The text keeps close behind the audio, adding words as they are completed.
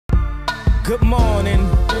Good morning.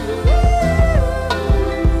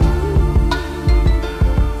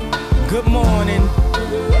 Good morning.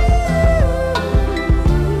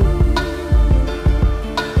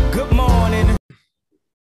 Good morning.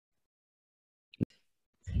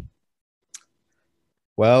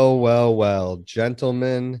 Well,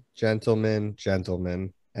 gentlemen,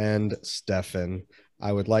 and Stefan,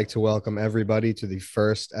 I would like to welcome everybody to the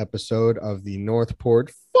first episode of the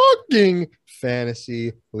Northport fucking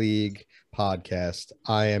Fantasy League podcast.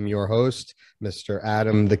 I am your host, Mr.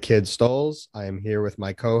 Adam the Kid Stoles. I am here with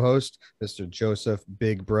my co-host, Mr. Joseph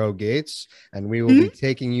Big Bro Gates, and we will be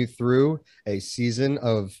taking you through a season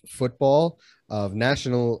of football, of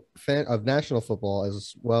national football,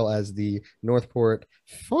 as well as the Northport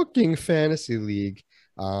fucking Fantasy League.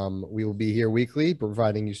 We will be here weekly,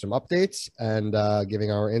 providing you some updates and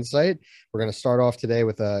giving our insight. We're going to start off today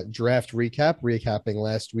with a draft recapping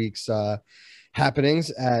last week's happenings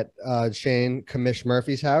at Shane Commish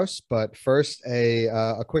Murphy's house. But first,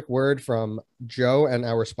 a quick word from Joe and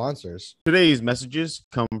our sponsors. Today's messages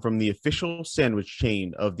come from the official sandwich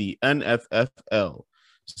chain of the NFFL,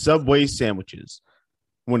 Subway sandwiches.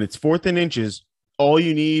 When it's 4th and inches, all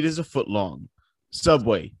you need is a foot long.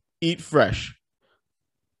 Subway, eat fresh.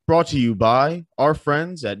 Brought to you by our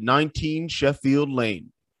friends at 19 Sheffield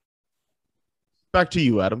Lane. Back to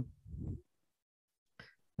you, Adam.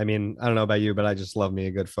 I mean, I don't know about you, but I just love me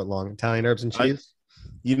a good foot long Italian herbs and cheese.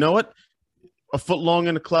 You know what? A foot long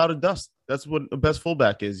and a cloud of dust. That's what the best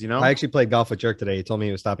fullback is, you know? I actually played golf with Jerk today. He told me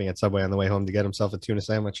he was stopping at Subway on the way home to get himself a tuna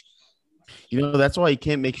sandwich. You know, that's why he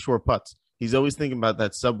can't make short putts. He's always thinking about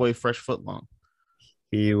that Subway fresh foot long.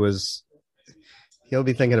 He'll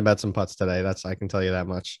be thinking about some putts today. I can tell you that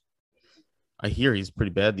much. I hear he's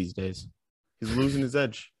pretty bad these days. He's losing his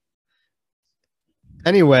edge.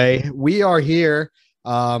 Anyway, we are here.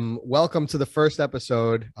 Welcome to the first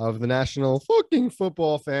episode of the National Fucking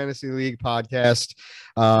Football Fantasy League podcast.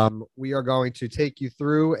 We are going to take you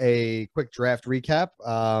through a quick draft recap.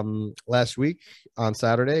 Last week on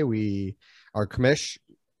Saturday, our commish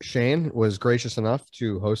Shane was gracious enough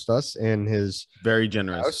to host us in his very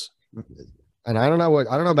generous house. And I don't know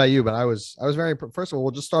about you, but I was very, first of all,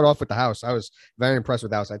 we'll just start off with the house. I was very impressed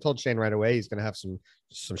with the house. I told Shane right away, he's going to have some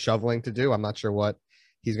shoveling to do. I'm not sure what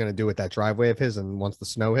he's going to do with that driveway of his and once the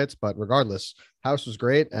snow hits, but regardless, house was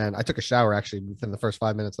great. And I took a shower actually within the first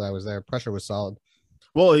 5 minutes that I was there. Pressure was solid.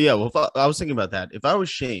 Well, yeah. Well, I was thinking about that. If I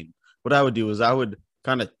was Shane, what I would do is I would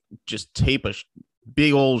kind of just tape a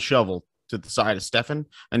big old shovel to the side of Stefan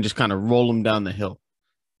and just kind of roll him down the hill.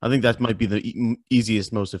 I think that might be the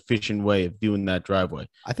easiest, most efficient way of doing that driveway.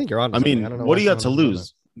 I think you're on. I mean, what do you got to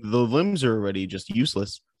lose? The limbs are already just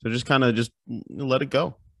useless. So just kind of just let it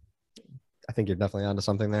go. I think you're definitely onto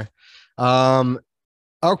something there.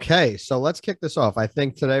 Okay, so let's kick this off. I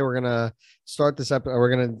think today we're gonna start this episode.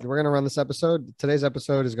 We're gonna run this episode. Today's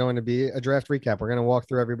episode is going to be a draft recap. We're gonna walk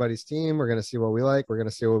through everybody's team. We're gonna see what we like. We're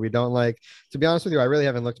gonna see what we don't like. To be honest with you, I really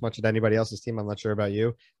haven't looked much at anybody else's team. I'm not sure about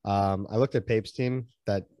you. I looked at Pape's team.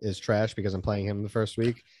 That is trash because I'm playing him the first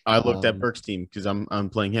week. I looked at Burke's team because I'm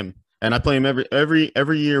playing him, and I play him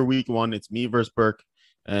every year. Week 1, it's me versus Burke,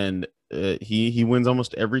 and he wins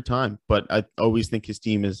almost every time. But I always think his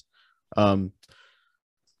team is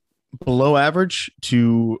below average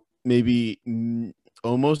to maybe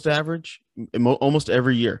almost average almost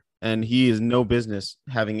every year, and he is no business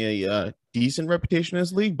having a decent reputation in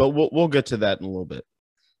this league, but we'll get to that in a little bit.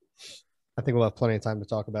 I think we'll have plenty of time to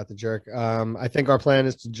talk about the Jerk. I think our plan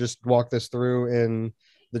is to just walk this through in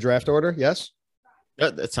the draft order. Yes,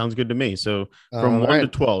 that sounds good to me. So from 1 to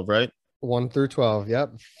 12, right? 1 through 12.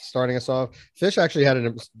 Yep. Starting us off, Fish actually had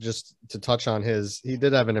just to touch on he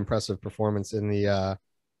did have an impressive performance in the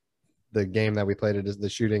game that we played, the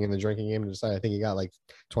shooting and the drinking game. I think he got like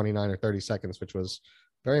 29 or 30 seconds, which was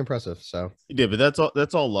very impressive. So he did, but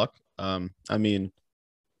that's all luck. I mean,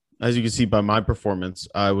 as you can see by my performance,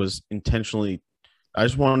 I just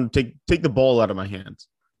wanted to take the ball out of my hands.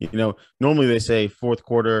 You know, normally they say fourth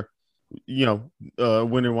quarter,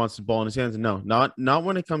 winner wants the ball in his hands. No, not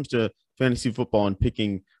when it comes to fantasy football and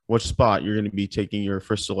picking which spot you're going to be taking your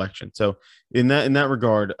first selection. So in that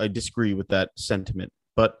regard, I disagree with that sentiment.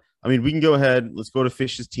 But I mean, we can go ahead. Let's go to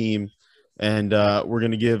Fish's team, and we're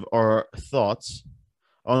going to give our thoughts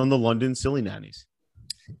on the London Silly Nannies.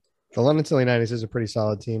 The London Silly Nannies is a pretty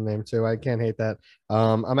solid team name too. I can't hate that.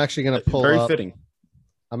 I'm actually going to pull very up. Fitting.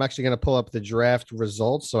 I'm actually going to pull up the draft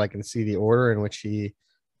results so I can see the order in which he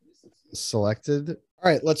selected. All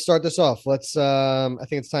right, let's start this off. I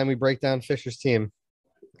think it's time we break down Fisher's team.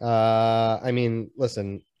 I mean,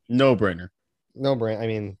 listen. No brainer. I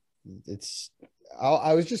mean, it's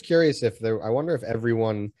I was just curious I wonder if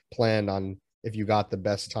everyone planned on if you got the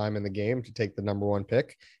best time in the game to take the number one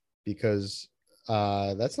pick, because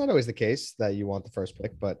that's not always the case that you want the first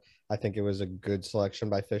pick, but I think it was a good selection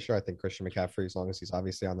by Fisher. I think Christian McCaffrey, as long as he's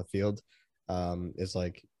obviously on the field, is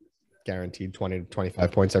like guaranteed 20 to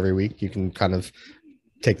 25 points every week. You can kind of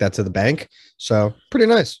take that to the bank. So pretty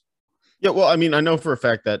nice. Yeah, well, I mean, I know for a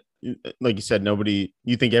fact that, like you said,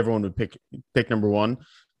 you think everyone would pick number one,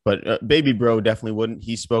 but Baby Bro definitely wouldn't.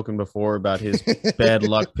 He's spoken before about his bad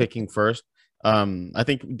luck picking first. I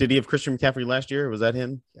think, did he have Christian McCaffrey last year? Was that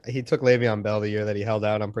him? He took Le'Veon Bell the year that he held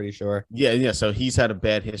out, I'm pretty sure. Yeah. So he's had a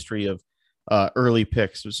bad history of early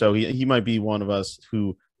picks. So he might be one of us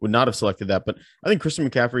who would not have selected that. But I think Christian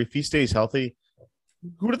McCaffrey, if he stays healthy,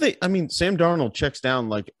 Sam Darnold checks down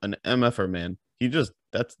like an MFer, man. He just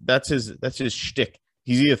that's his shtick.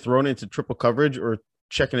 He's either thrown into triple coverage or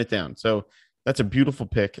checking it down. So that's a beautiful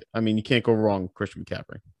pick. I mean, you can't go wrong with Christian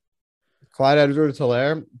McCaffrey. Clyde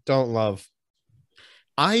Edwards-Helaire, don't love.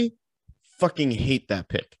 I fucking hate that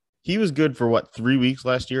pick. He was good for 3 weeks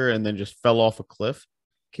last year and then just fell off a cliff.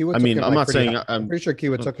 I'm pretty sure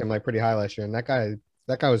Kiwa took him like pretty high last year, and that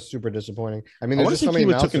guy was super disappointing. I mean, there's just so many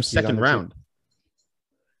Kiwa took him second round.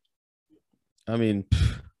 I mean,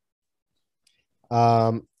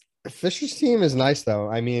 Fisher's team is nice though.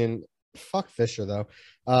 I mean, fuck Fisher though.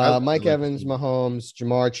 Mike Evans, Mahomes,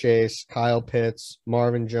 Jamar Chase, Kyle Pitts,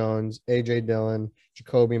 Marvin Jones, AJ Dillon,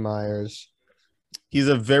 Jacoby Myers. He's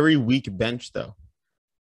a very weak bench though.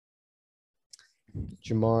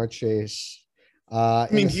 Jamar Chase.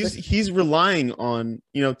 He's relying on,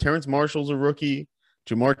 Terrence Marshall's a rookie.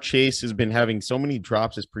 Jamar Chase has been having so many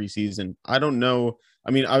drops this preseason. I don't know.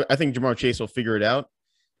 I mean, I think Jamar Chase will figure it out.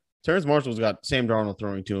 Terrence Marshall's got Sam Darnold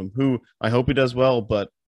throwing to him, who I hope he does well, but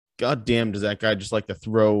goddamn, does that guy just like to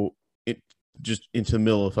throw it just into the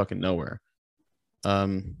middle of fucking nowhere.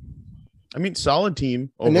 Solid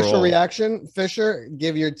team overall. Initial reaction, Fisher,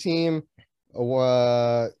 give your team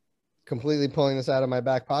completely pulling this out of my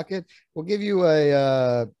back pocket. We'll give you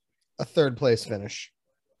a third place finish.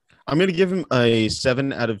 I'm going to give him a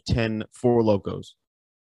 7 out of 10 Four Locos.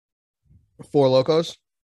 Four Locos?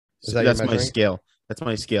 That's my scale. That's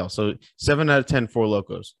my scale. So 7 out of 10 Four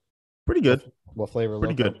Locos. Pretty good. What flavor?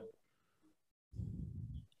 Pretty Loco?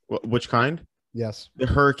 Good. Which kind? Yes. The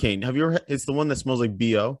Hurricane. Have you ever? It's the one that smells like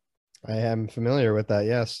BO. I am familiar with that.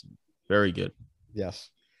 Yes. Very good. Yes.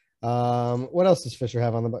 What else does Fisher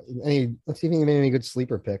have on the? Let's see if he made any good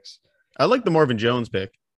sleeper picks. I like the Marvin Jones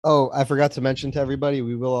pick. Oh, I forgot to mention to everybody,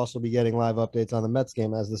 we will also be getting live updates on the Mets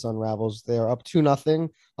game as this unravels. They are up 2-0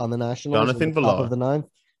 on the Nationals. Jonathan top Villar of the ninth.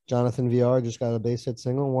 Jonathan VR just got a base hit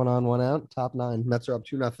single, 1 on, 1 out, top 9. Mets are up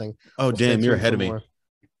 2-0. Oh, damn, you're ahead of me. More.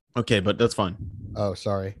 Okay, but that's fine. Oh,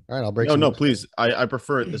 sorry. All right, I'll break. No, please. I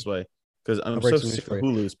prefer it this way because I'm so sick of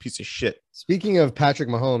Hulu's piece of shit. Speaking of Patrick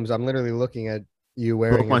Mahomes, I'm literally looking at you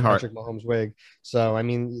wearing a Patrick Mahomes wig. So, I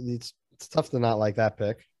mean, it's tough to not like that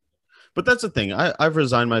pick. But that's the thing. I've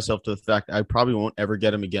resigned myself to the fact I probably won't ever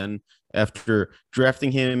get him again after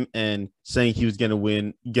drafting him and saying he was going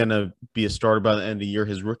to be a starter by the end of the year,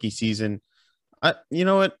 his rookie season. You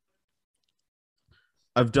know what?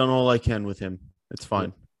 I've done all I can with him. It's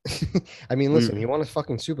fine. I mean, listen, he won a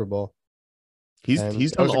fucking Super Bowl. He's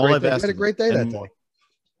done all I've asked. He had a great day that day.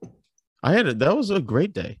 That was a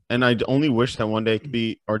great day. And I only wish that one day it could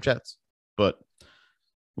be our Jets. But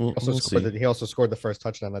he also scored the first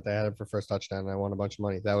touchdown that they had him for first touchdown. And I won a bunch of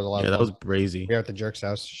money. That was a lot of fun. That was crazy. We're at the Jerk's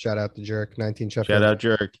house. Shout out the Jerk. 19 Sheffield. Shout out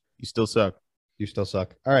Jerk. You still suck. You still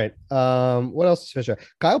suck. All right. What else is Fisher?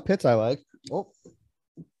 Kyle Pitts I like. Oh,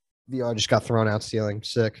 VR just got thrown out ceiling.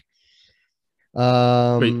 Sick.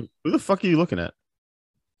 Wait, who the fuck are you looking at?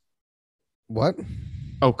 What?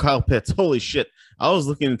 Oh, Kyle Pitts. Holy shit. I was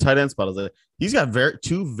looking at the tight end spot. I was like, he's got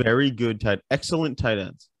two very good excellent tight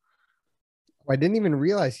ends. I didn't even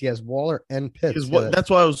realize he has Waller and Pitts. That's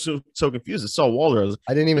why I was so confused. I saw Waller.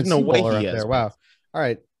 I didn't even see Waller up there. Wow. All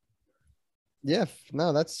right. Yeah.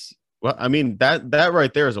 No, that's. Well, I mean, that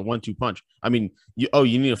right there is a 1-2 punch. I mean, you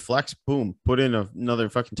need a flex. Boom. Put in another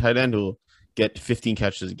fucking tight end who will get 15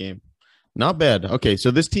 catches a game. Not bad. Okay, so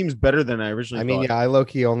this team's better than I originally thought. Yeah, I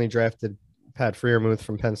low-key only drafted Pat Freiermuth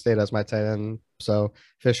from Penn State as my tight end. So,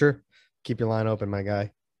 Fisher, keep your line open, my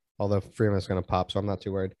guy. Although Freiermuth's going to pop, so I'm not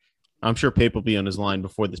too worried. I'm sure Pape will be on his line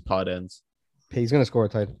before this pod ends. He's going to score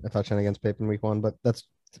a touchdown against Pape in week 1, but that's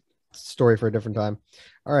a story for a different time.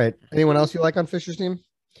 All right. Anyone else you like on Fisher's team?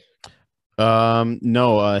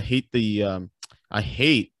 No, I hate Graham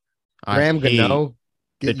Gano.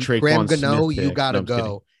 Graham Gano, you got to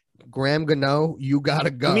go. Graham Gano, you got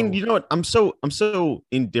to go. I mean, you know what? I'm so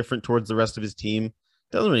indifferent towards the rest of his team. It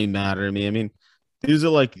doesn't really matter to me. I mean, These are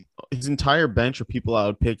like his entire bench are people I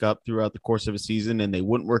would pick up throughout the course of a season, and they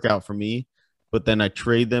wouldn't work out for me, but then I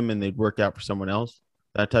trade them and they'd work out for someone else.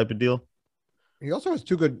 That type of deal. He also has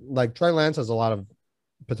two good. Like Trey Lance has a lot of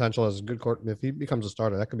potential as a good court. If he becomes a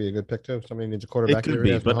starter, that could be a good pick too. If somebody needs a quarterback. It could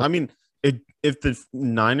be, but I mean, if the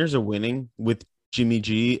Niners are winning with Jimmy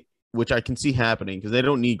G, which I can see happening because they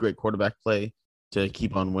don't need great quarterback play to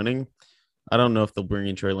keep on winning, I don't know if they'll bring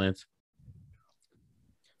in Trey Lance.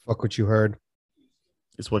 Fuck what you heard.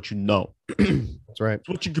 It's what you know. That's right. It's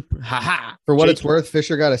what you ha. For what it's worth,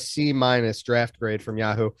 Fisher got a C- draft grade from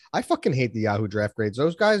Yahoo. I fucking hate the Yahoo draft grades.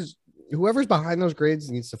 Those guys, whoever's behind those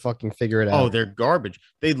grades needs to fucking figure it out. Oh, they're garbage.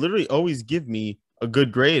 They literally always give me a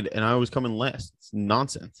good grade, and I always come in last. It's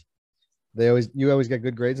nonsense. You always get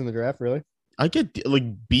good grades in the draft, really? I get like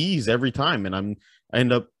B's every time, and I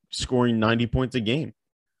end up scoring 90 points a game.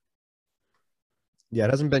 Yeah,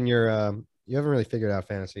 it hasn't been your you haven't really figured out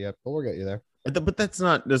fantasy yet, but we'll get you there. But that's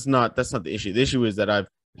not the issue. The issue is that I've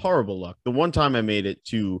horrible luck. The one time I made it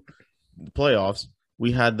to the playoffs,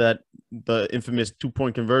 we had the infamous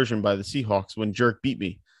 2-point conversion by the Seahawks when Jerk beat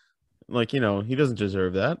me. Like, he doesn't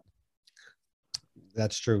deserve that.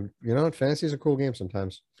 That's true. Fantasy is a cool game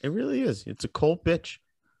sometimes. It really is. It's a cold pitch.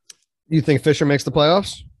 You think Fisher makes the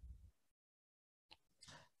playoffs?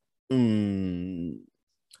 I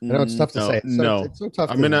know it's tough to say. It's so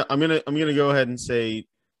tough. I'm gonna go ahead and say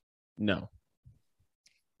no.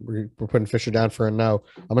 We're putting Fisher down for a no.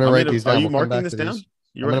 I'm gonna write these down. Are you marking this down?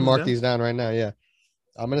 I'm gonna mark these down right now. Yeah,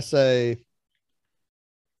 I'm gonna say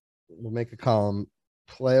we'll make a column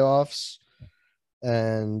playoffs,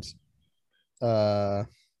 and that's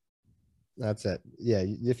it. Yeah,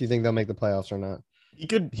 if you think they'll make the playoffs or not,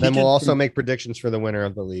 we'll also make predictions for the winner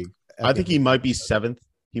of the league. I think he might be 7th.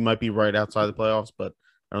 He might be right outside the playoffs, but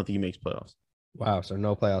I don't think he makes playoffs. Wow, so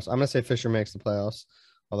no playoffs. I'm gonna say Fisher makes the playoffs.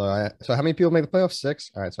 So how many people make the playoffs?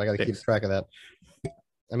 6? All right, so I got to keep track of that.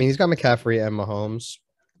 I mean, he's got McCaffrey and Mahomes.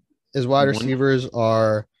 His wide receivers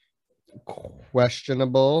are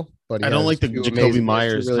questionable, but I don't like the Jacoby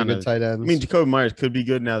Myers really good tight ends. I mean, Jacoby Myers could be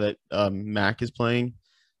good now that Mac is playing.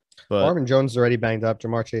 But Marvin Jones is already banged up.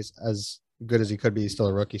 Jamar Chase, as good as he could be, he's still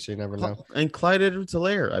a rookie, so you never know. And Clyde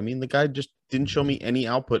Edwards-Helaire. I mean, the guy just didn't show me any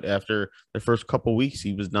output after the first couple weeks.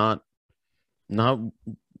 He was not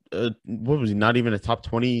what was he? Not even a top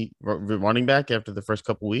 20 running back after the first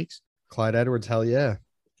couple weeks. Clyde Edwards, hell yeah.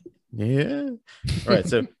 Yeah. All right.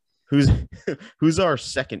 So who's our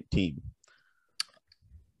second team?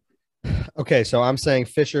 Okay, so I'm saying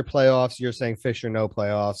Fisher playoffs. You're saying Fisher no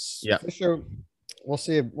playoffs. Yeah. Fisher, we'll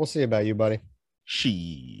see. We'll see about you, buddy.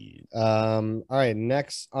 All right.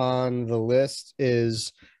 Next on the list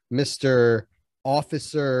is Mr.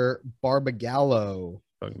 Officer Barbagallo.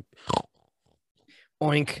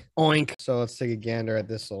 Oink, oink. So let's take a gander at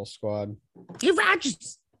this little squad. He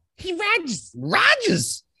Rogers.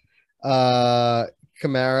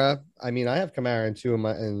 Kamara. I mean, I have Kamara in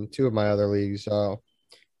two of my other leagues, so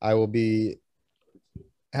I will be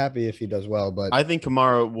happy if he does well. But I think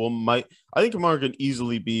Kamara could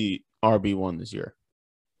easily be RB1 this year.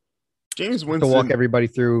 James Winston. To walk everybody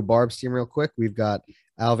through Barb's team real quick, we've got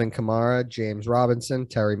Alvin Kamara, James Robinson,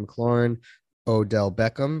 Terry McLaurin, Odell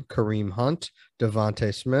Beckham, Kareem Hunt,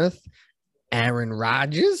 Devontae Smith, Aaron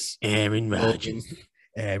Rodgers,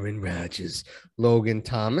 Logan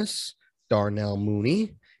Thomas, Darnell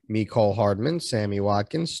Mooney, Mecole Hardman, Sammy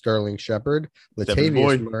Watkins, Sterling Shepard,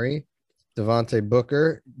 Latavius Murray, Devontae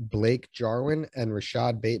Booker, Blake Jarwin, and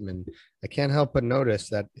Rashad Bateman. I can't help but notice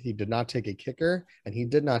that he did not take a kicker and he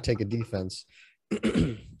did not take a defense.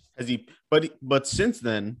 But since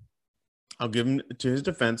then, I'll give him to his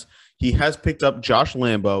defense. He has picked up Josh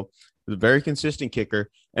Lambo, who's a very consistent kicker,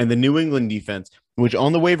 and the New England defense, which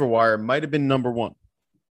on the waiver wire might have been number 1.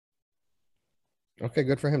 Okay,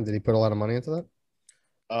 good for him. Did he put a lot of money into that?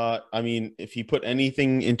 I mean, if he put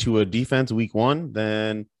anything into a defense week 1,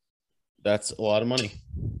 then that's a lot of money.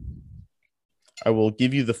 I will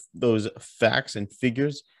give you those facts and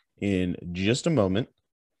figures in just a moment.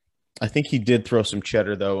 I think he did throw some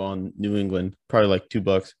cheddar, though, on New England, probably like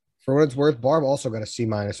 $2. For what it's worth, Barb also got a C-.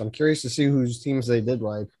 I'm curious to see whose teams they did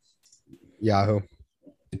like. Yahoo.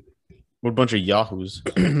 What a bunch of yahoos.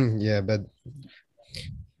 Yeah, but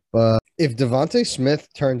if Devontae Smith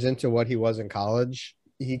turns into what he was in college,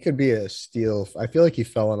 he could be a steal. I feel like he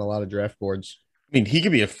fell on a lot of draft boards. I mean, he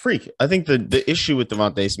could be a freak. I think the issue with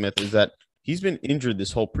Devontae Smith is that he's been injured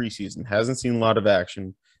this whole preseason, hasn't seen a lot of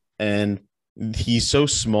action, and he's so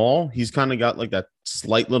small. He's kind of got like that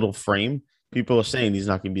slight little frame. People are saying he's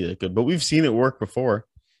not going to be that good, but we've seen it work before.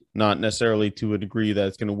 Not necessarily to a degree that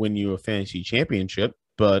it's going to win you a fantasy championship,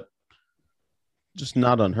 but just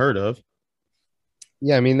not unheard of.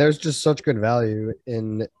 Yeah, I mean, there's just such good value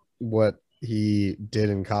in what he did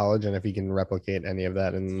in college, and if he can replicate any of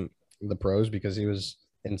that in the pros, because he was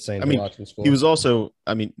insane I to mean, watch in school. he was also,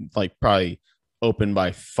 like probably open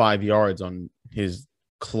by 5 yards on his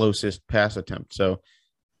closest pass attempt. So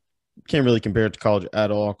can't really compare it to college at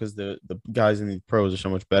all because the guys in the pros are so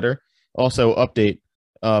much better. Also, update: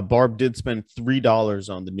 Barb did spend $3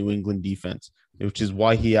 on the New England defense, which is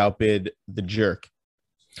why he outbid the jerk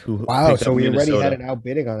who Wow, picked so up we already had Minnesota. an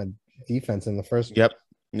outbidding on a defense in the first. Yep,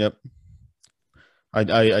 yep. I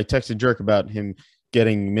texted Jerk about him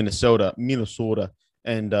getting Minnesota,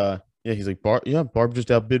 and yeah, he's like Barb just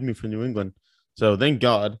outbid me for New England. So thank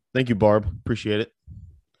God, thank you, Barb, appreciate it.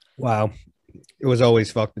 Wow, it was always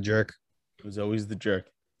fuck the jerk. It was always the jerk.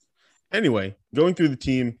 Anyway, going through the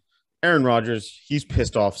team, Aaron Rodgers, he's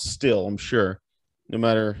pissed off still, I'm sure, no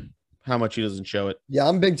matter how much he doesn't show it. Yeah,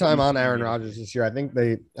 I'm big time on Aaron Rodgers this year. I think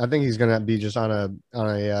he's gonna be just on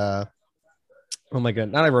a oh my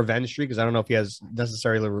god, not a revenge streak, because I don't know if he has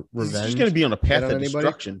necessarily revenge. He's just going to be on a path of anybody.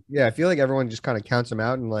 destruction. Yeah, I feel like everyone just kind of counts him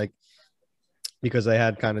out, and like because they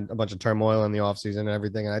had kind of a bunch of turmoil in the offseason and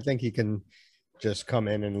everything, and I think he can just come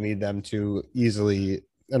in and lead them to easily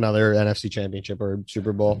another NFC championship or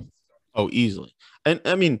Super Bowl. Oh, easily. And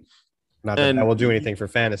I mean, not that that will do anything for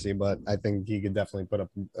fantasy, but I think he could definitely put up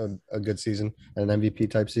a good season, an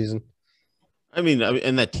MVP type season. I mean,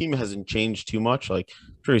 and that team hasn't changed too much. Like,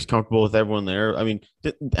 I'm sure he's comfortable with everyone there. I mean,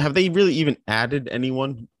 have they really even added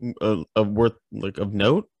anyone of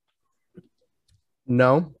note?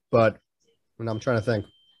 No, but I'm trying to think.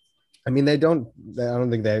 I mean, I don't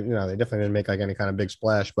think they definitely didn't make like any kind of big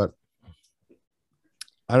splash, but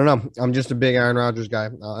I don't know. I'm just a big Aaron Rodgers guy.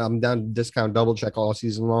 I'm down to discount double check all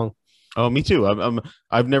season long. Oh, me too.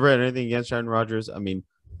 I've never had anything against Aaron Rodgers. I mean,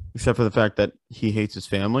 except for the fact that he hates his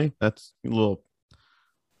family. That's a little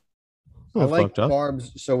I like fucked up.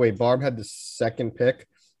 Barb's. So wait, Barb had the second pick.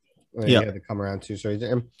 Yeah, he had to come around too. So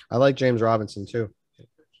I like James Robinson too.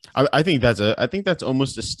 I think that's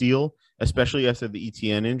almost a steal, especially after the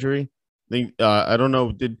ETN injury. I don't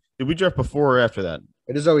know. Did we draft before or after that?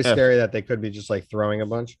 It is always scary that they could be just like throwing a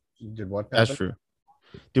bunch. Did what? That's true.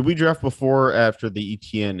 Did we draft before or after the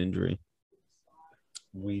ETN injury?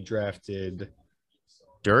 We drafted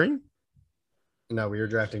during. No, we were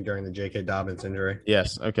drafting during the J.K. Dobbins injury.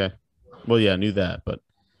 Yes. Okay. Well, yeah, I knew that. But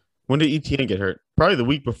when did ETN get hurt? Probably the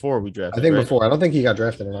week before we drafted. I think before. I don't think he got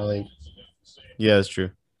drafted in our league. Yeah, that's true.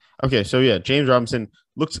 Okay, so yeah, James Robinson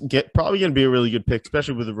probably going to be a really good pick,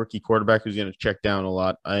 especially with a rookie quarterback who's going to check down a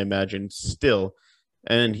lot, I imagine, still.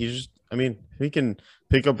 And he's he can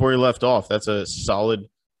pick up where he left off. That's a solid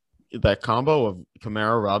that combo of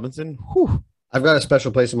Kamara Robinson. Whew. I've got a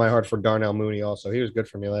special place in my heart for Darnell Mooney. Also, he was good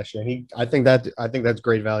for me last year. And I think that's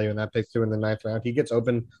great value in that pick too in the 9th round. He gets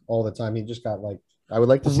open all the time. He just got I would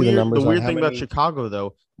like to see the numbers. The weird thing about Chicago,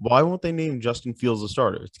 though, why won't they name Justin Fields a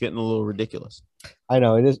starter? It's getting a little ridiculous. I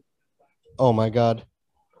know it is. Oh my God!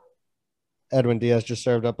 Edwin Diaz just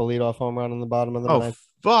served up a leadoff home run in the bottom of the 9th.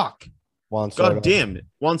 Fuck! Juan Soto. God damn it,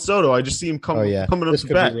 Juan Soto! I just see him coming up this the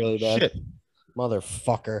could bat. Be really bad. Shit,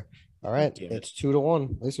 motherfucker! All right, it's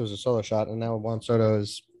 2-1. At least it was a solo shot, and now Juan Soto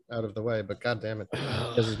is out of the way. But God damn it,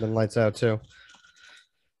 this has been lights out too.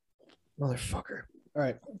 Motherfucker! All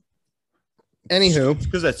right. Anywho, it's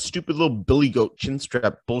because that stupid little Billy Goat chin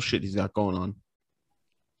strap bullshit he's got going on.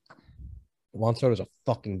 Juan Soto's a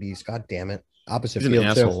fucking beast. God damn it! Opposite he's field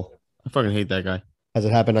an asshole. Too. I fucking hate that guy. Has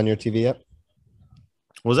it happened on your TV yet?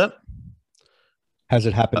 What was that? Has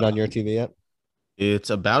it happened on your TV yet? It's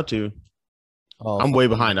about to. Oh, I'm way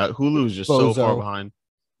behind. Hulu is just so far behind.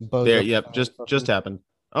 There, yep, just happened.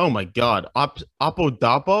 Oh my God,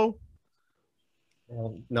 Apodapo.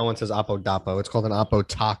 Well, no one says Apodapo. It's called an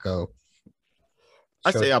Apotaco.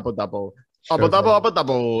 I say Apodapo.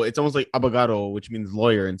 Apodapo. It's almost like abogado, which means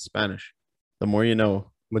lawyer in Spanish. The more you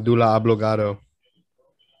know. Medulla oblongado.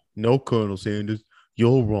 No, Colonel Sanders,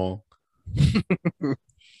 you're wrong. All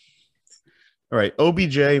right,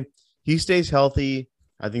 OBJ. He stays healthy.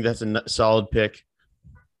 I think that's a solid pick.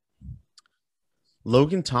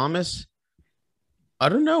 Logan Thomas. I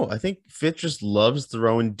don't know. I think Fitz just loves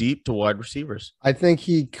throwing deep to wide receivers. I think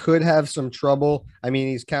he could have some trouble. I mean,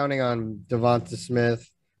 he's counting on Devonta Smith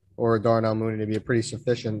or Darnell Mooney to be a pretty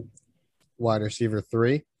sufficient wide receiver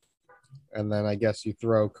 3. And then I guess you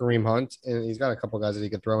throw Kareem Hunt, and he's got a couple guys that he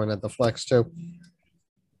could throw in at the flex too.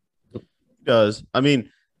 He does. I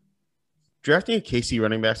mean, drafting a KC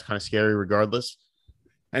running back is kind of scary regardless.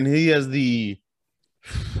 And he has the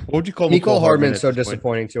what would you call Mecole Hardman's so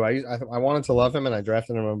disappointing too. I wanted to love him, and I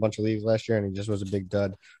drafted him in a bunch of leagues last year, and he just was a big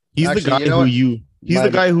dud. He's the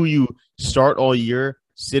guy who you start all year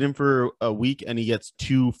sit him for a week and he gets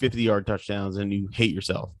 2 50-yard touchdowns and you hate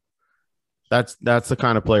yourself. That's the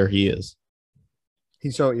kind of player he is.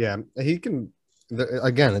 He can.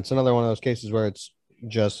 Again, it's another one of those cases where it's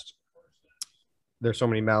just there's so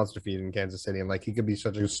many mouths to feed in Kansas City, and like he could be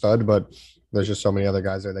such a stud, but there's just so many other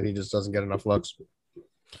guys there that he just doesn't get enough looks.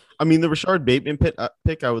 I mean, the Rashard Bateman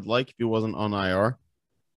pick I would like if he wasn't on IR.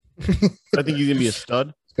 I think he's gonna be a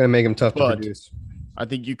stud. It's gonna make him tough to produce. I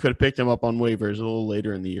think you could have picked him up on waivers a little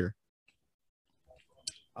later in the year.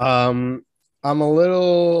 I'm a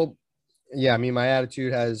little, I mean, my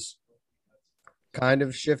attitude has kind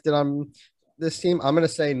of shifted on this team. I'm gonna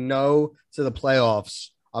say no to the playoffs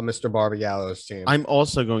on Mr. Barbagallo's team. I'm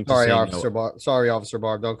also going to say no. Sorry, Officer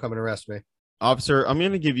Barb. Don't come and arrest me. Officer, I'm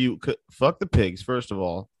going to give you – fuck the pigs, first of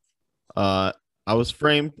all. I was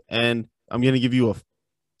framed, and I'm going to give you a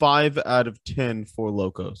 5 out of 10 for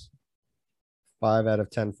Locos. 5 out of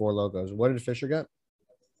 10 for Locos. What did Fisher get?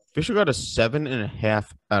 Fisher got a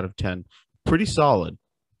 7.5 out of 10. Pretty solid.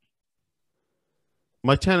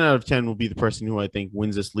 My 10 out of 10 will be the person who I think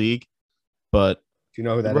wins this league, but do you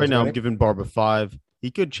know who that right is? Now I'm giving Barb a 5. He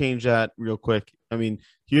could change that real quick. I mean,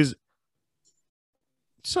 here's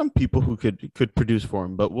some people who could produce for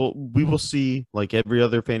him, but we will see. Like every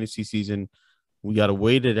other fantasy season, we got to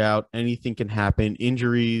wait it out. Anything can happen.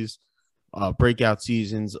 Injuries, breakout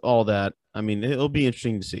seasons, all that. I mean, it'll be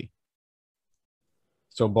interesting to see.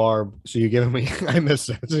 So Barb, you give him I missed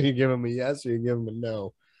that. So you give him a yes or you give him a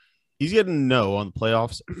no? He's getting a no on the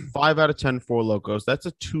playoffs. 5 out of 10 for Locos. That's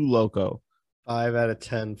a 2 Loco. 5 out of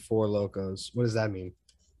 10 for Locos. What does that mean?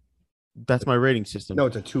 That's my rating system. No,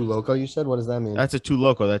 it's a 2 Loco, you said? What does that mean? That's a 2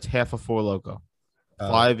 Loco. That's half a 4 Loco.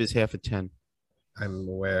 5 is half a 10. I'm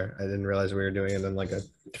aware. I didn't realize we were doing it in like a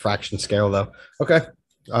fraction scale, though. Okay.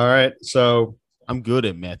 All right. So I'm good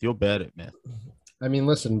at math. You're bad at math. I mean,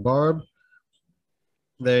 listen, Barb,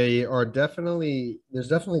 there's definitely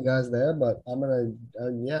guys there, but I'm going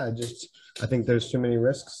to, I think there's too many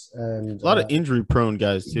risks. And a lot of injury prone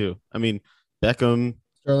guys, too. I mean, Beckham,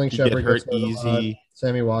 Sterling Shepard get hurt easy.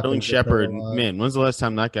 Sammy Watkins. Sterling Shepard, man, when's the last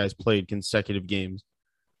time that guy's played consecutive games?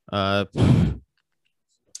 Kareem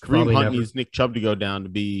Hunt needs Nick Chubb to go down to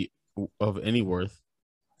be of any worth.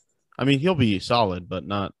 I mean, he'll be solid, but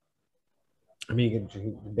not. I mean,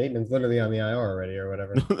 Bateman's literally on the IR already or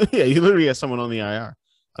whatever. Yeah, he literally has someone on the IR.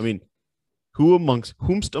 I mean,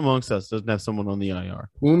 whomst amongst us doesn't have someone on the IR?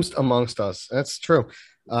 Whomst amongst us. That's true.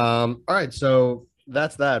 All right, so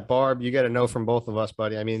that's that. Barb, you get a no from both of us,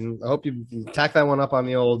 buddy. I mean, I hope you tack that one up on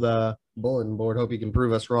the old bulletin board. Hope you can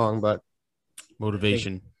prove us wrong, but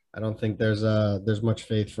motivation. I don't think there's much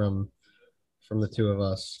faith from the two of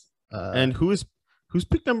us. And who's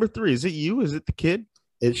pick number 3? Is it you? Is it the kid?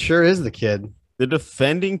 It sure is the kid. The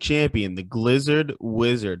defending champion, the Glizzard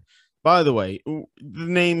Wizard. By the way, the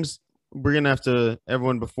names we're gonna have to.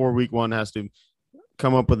 Everyone before week 1 has to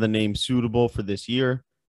come up with a name suitable for this year.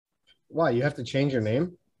 Why? You have to change your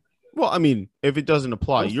name? Well, I mean, if it doesn't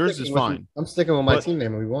apply, yours is fine. I'm sticking with my team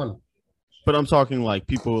name and we won. But I'm talking like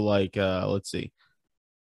people like, let's see.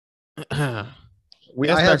 Ask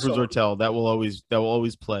backwards or tell. That will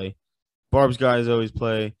always play. Barb's guys always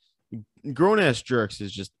play. Grown ass jerks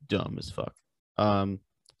is just dumb as fuck.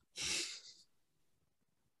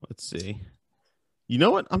 Let's see. You know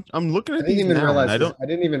what? I'm looking at these now. I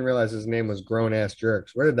didn't even realize his name was Grown Ass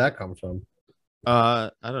Jerks. Where did that come from? I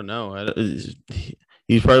don't know.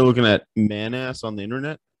 He's probably looking at man ass on the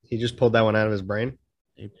internet. He just pulled that one out of his brain.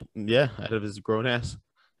 Yeah, out of his grown ass.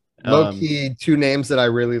 Low key, 2 names that I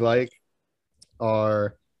really like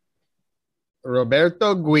are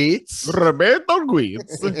Roberto Guitz. And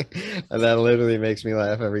that literally makes me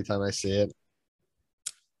laugh every time I see it.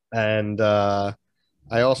 And I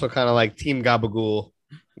also kind of like Team Gabagool.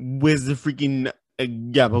 Where's the freaking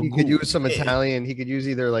Gabagool? He could use some Italian. He could use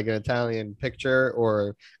either like an Italian picture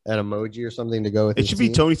or an emoji or something to go with it. Should be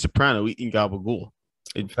Tony Soprano eating Gabagool.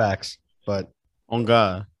 Facts, but on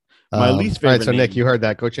God. My least favorite. All right, so Nick, you heard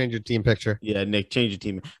that. Go change your team picture. Yeah, Nick, change your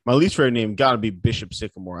team. My least favorite name got to be Bishop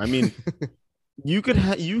Sycamore. I mean, you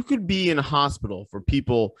could be in a hospital for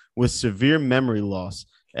people with severe memory loss,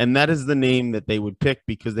 and that is the name that they would pick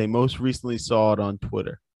because they most recently saw it on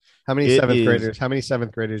Twitter. How many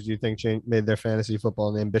seventh graders do you think made their fantasy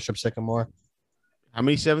football name Bishop Sycamore? How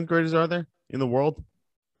many 7th graders are there in the world?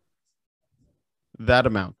 That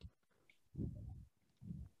amount.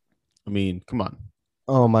 I mean, come on.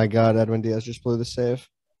 Oh my God, Edwin Diaz just blew the save.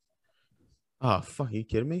 Oh, fuck, are you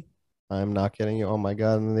kidding me? I'm not kidding you. Oh my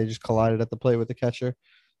God. And then they just collided at the plate with the catcher.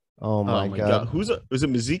 Oh my God. Is it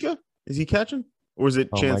Mazika? Is he catching? Or is it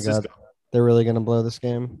Chance Cisco? They're really going to blow this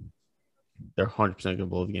game. They're 100% going to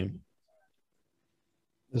blow the game.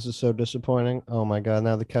 This is so disappointing. Oh my god!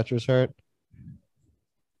 Now the catcher's hurt.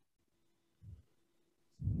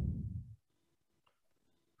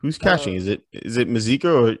 Who's catching? Is it Mazika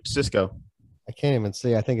or Cisco? I can't even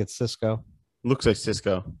see. I think it's Cisco. Looks like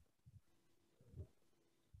Cisco.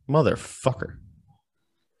 Motherfucker.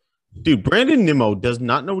 Dude, Brandon Nimmo does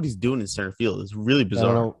not know what he's doing in center field. It's really I don't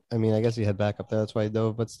bizarre. know. I mean, I guess he had back up there. That's why he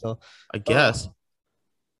dove. But still, I guess.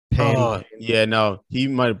 Patty. Yeah, no, he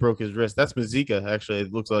might have broke his wrist. That's Mazika, actually.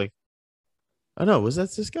 It looks like. Oh no, was that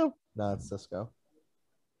Cisco? No, it's Cisco.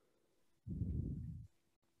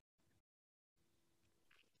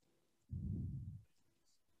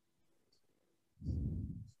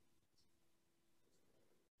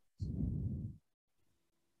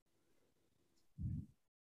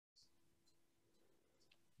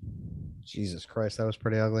 Jesus Christ, that was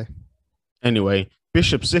pretty ugly. Anyway,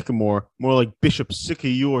 Bishop Sycamore, more like Bishop Sick of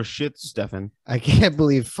your shit, Stefan. I can't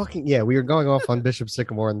believe fucking we were going off on Bishop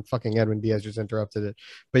Sycamore and fucking Edwin Diaz just interrupted it.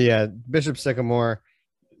 But yeah, Bishop Sycamore,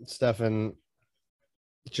 Stefan,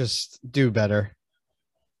 just do better.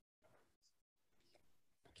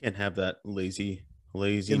 Can't have that lazy.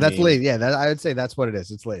 That's name. lazy. Yeah, that I would say that's what it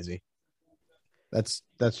is. It's lazy. That's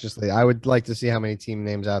just lazy. I would like to see how many team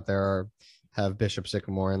names out there have Bishop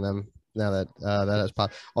Sycamore in them. Now that that has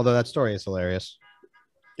popped. Although that story is hilarious.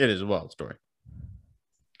 It is a wild story.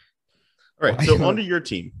 All right, so onto your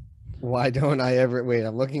team. Why don't I ever wait?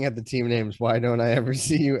 I'm looking at the team names. Why don't I ever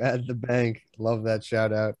see you at the bank? Love that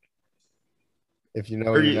shout out. If you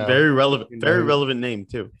know, you know. Very relevant, You know, very relevant name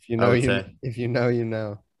too. If you know, if you know, you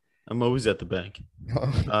know. I'm always at the bank.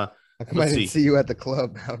 How come I didn't see you at the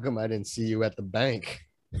club? How come I didn't see you at the bank?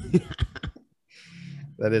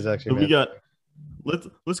 That is actually. So we got.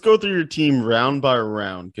 Let's go through your team round by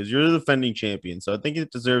round because you're the defending champion. So I think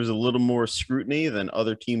it deserves a little more scrutiny than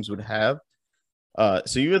other teams would have.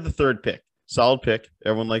 So you had the third pick, solid pick.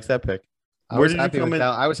 Everyone likes that pick. I was happy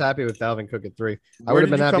with Dalvin Cook at 3. I would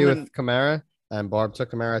have been happy with Kamara, and Barb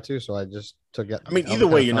took Kamara too. So I just took it. I mean, either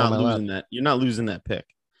way, you're not losing that. You're not losing that pick.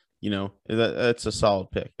 You know, that's a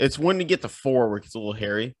solid pick. It's when you get to 4 where it's a little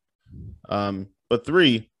hairy. But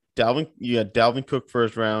 3, you had Dalvin Cook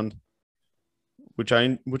first round, which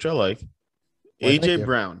I like. Well, AJ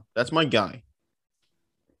Brown, that's my guy.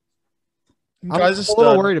 I'm a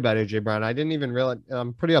little worried about AJ Brown. I didn't even realize.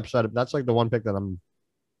 I'm pretty upset. That's like the one pick that I'm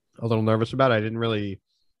a little nervous about. I didn't really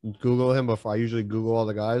Google him before. I usually Google all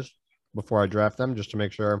the guys before I draft them just to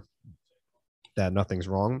make sure that nothing's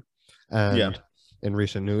wrong. And in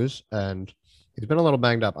recent news, and he's been a little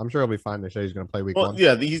banged up. I'm sure he'll be fine. They say he's going to play week 1.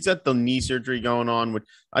 Yeah, he's got the knee surgery going on, which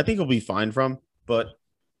I think he'll be fine from. But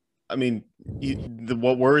I mean,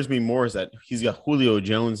 what worries me more is that he's got Julio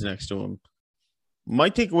Jones next to him.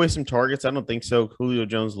 Might take away some targets. I don't think so. Julio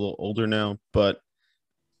Jones is a little older now, but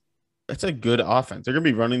that's a good offense. They're going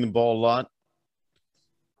to be running the ball a lot.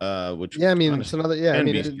 Which I mean, it's another. I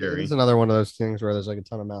mean, it's another one of those things where there's like a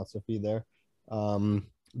ton of mouths to feed there.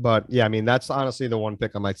 But yeah, I mean, that's honestly the one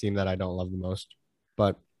pick on my team that I don't love the most.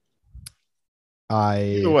 But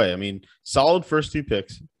either way, I mean, solid first 2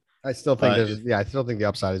 picks. I still think I still think the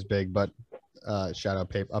upside is big, but shout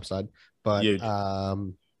out upside. But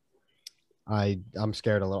I'm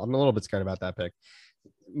scared a little. I'm a little bit scared about that pick.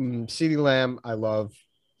 CeeDee Lamb, I love.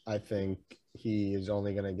 I think he is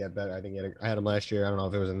only going to get better. I think I had him last year. I don't know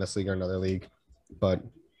if it was in this league or another league, but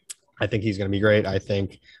I think he's going to be great. I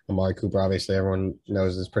think Amari Cooper, obviously, everyone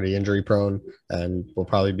knows is pretty injury prone and will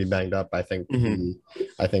probably be banged up. I think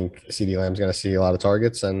I think CeeDee Lamb's going to see a lot of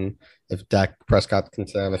targets, and if Dak Prescott can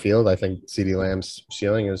stay on the field, I think CeeDee Lamb's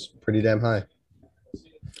ceiling is pretty damn high.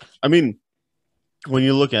 I mean, when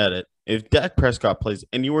you look at it, if Dak Prescott plays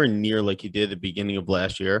anywhere near like he did at the beginning of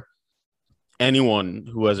last year, anyone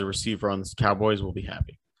who has a receiver on the Cowboys will be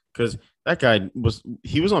happy because that guy was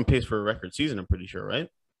on pace for a record season. I'm pretty sure, right?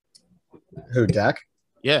 Who, Dak?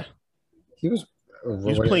 Yeah, he was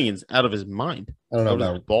playing out of his mind. I don't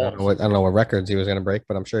know what records he was going to break,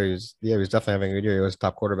 but I'm sure he was definitely having a good year. He was a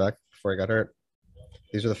top quarterback before he got hurt.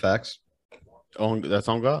 These are the facts. Oh, that's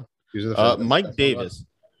on God. These are the facts. Mike Davis,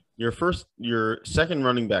 your second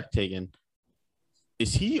running back taken.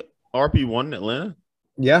 Is he RB1 in Atlanta?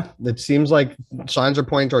 Yeah, it seems like signs are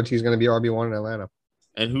pointing towards he's going to be RB1 in Atlanta.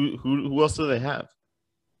 And who else do they have?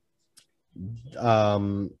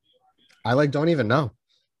 I don't even know.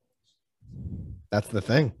 That's the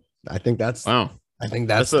thing. I think that's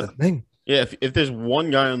the thing. Yeah, if there's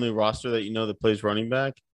one guy on the roster that you know that plays running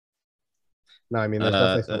back. No, I mean there's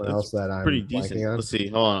definitely someone else that I'm pretty decent. Let's see.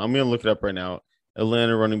 Hold on. I'm gonna look it up right now.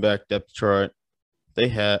 Atlanta running back depth chart. They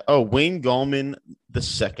had Wayne Gallman the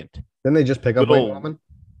second. Didn't they just pick up Wayne Gallman?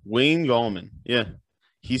 Wayne Gallman. Yeah.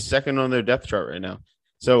 He's second on their depth chart right now.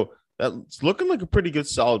 So that's looking like a pretty good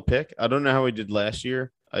solid pick. I don't know how he did last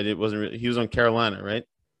year. Wasn't really, he was on Carolina, right?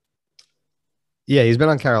 Yeah, he's been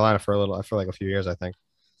on Carolina for like a few years, I think.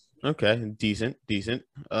 Okay, decent.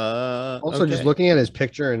 Also, just looking at his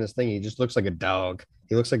picture and his thing, he just looks like a dog.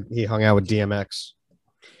 He looks like he hung out with DMX.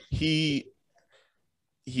 He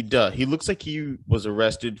does. He looks like he was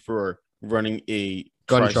arrested for running a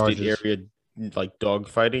Gun tri-state charges. area like dog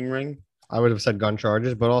fighting ring. I would have said gun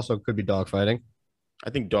charges, but also could be dog fighting. I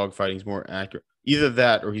think dog fighting is more accurate. Either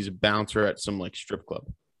that or he's a bouncer at some like strip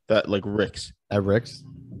club. That like Rick's. At Rick's?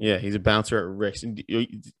 Yeah, he's a bouncer at Rick's.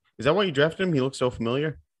 Is that why you drafted him? He looks so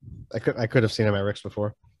familiar. I could have seen him at Rick's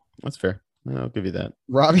before. That's fair. I'll give you that.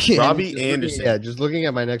 Robbie Anderson. Just looking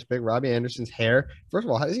at my next pick, Robbie Anderson's hair. First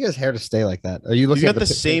of all, how does he get his hair to stay like that? Are you He's looking got at the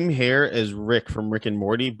same hair as Rick from Rick and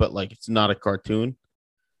Morty, but like it's not a cartoon.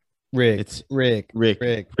 It's Rick and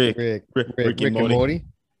Morty.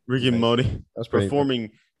 Rick and Morty. That's pretty performing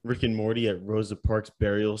cool. Rick and Morty at Rosa Parks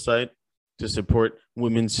burial site to support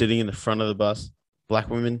women sitting in the front of the bus. Black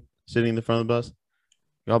women sitting in the front of the bus.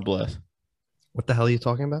 God bless. What the hell are you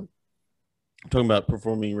talking about? I'm talking about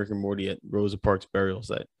performing Rick and Morty at Rosa Parks burial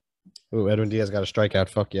site. Ooh, Edwin Diaz got a strikeout.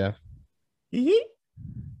 Fuck yeah.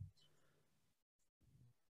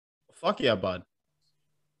 Fuck yeah, bud.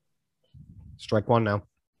 Strike one now.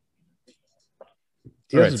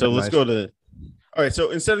 All right, so let's go to. All right,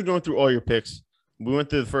 so instead of going through all your picks, we went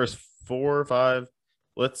through the first 4 or 5.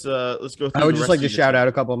 Let's go through. I would just like to shout out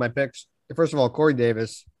a couple of my picks. First of all, Corey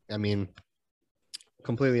Davis. I mean,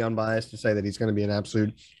 completely unbiased to say that he's going to be an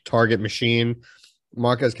absolute target machine.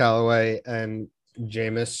 Marquez Callaway and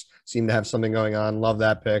Jameis seem to have something going on. Love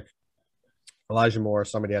that pick. Elijah Moore,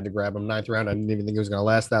 somebody had to grab him 9th round. I didn't even think he was going to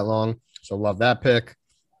last that long. So love that pick.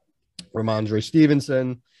 Ramondre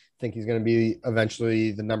Stevenson. Think he's going to be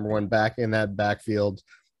eventually the number 1 back in that backfield.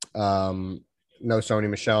 No Sony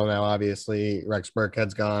Michel now, obviously. Rex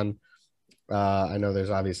Burkhead's gone. I know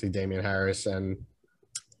there's obviously Damian Harris and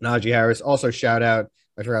Najee Harris. Also, shout out.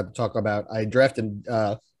 I forgot to talk about. I drafted.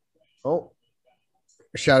 Shout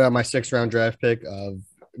out my 6th round draft pick of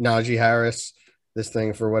Najee Harris. This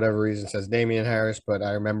thing, for whatever reason, says Damian Harris, but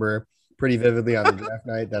I remember pretty vividly on the draft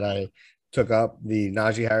night that I took up the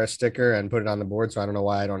Najee Harris sticker and put it on the board. So I don't know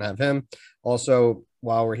why I don't have him. Also,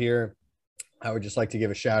 while we're here, I would just like to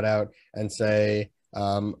give a shout out and say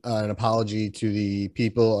an apology to the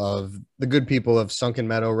good people of Sunken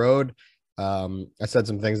Meadow Road. I said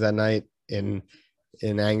some things that night in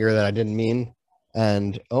anger that I didn't mean.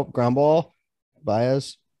 And ground ball,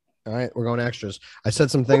 Baez. All right, we're going extras. I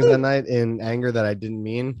said some things that night in anger that I didn't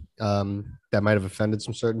mean. That might have offended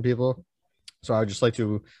some certain people. So I would just like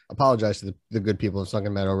to apologize to the good people of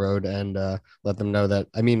Sunken Meadow Road and let them know that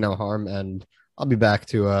I mean no harm, and I'll be back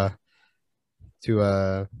to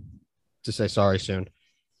say sorry soon.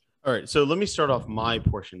 All right, so let me start off my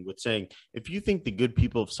portion with saying, if you think the good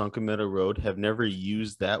people of Sunken Meadow Road have never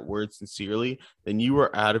used that word sincerely, then you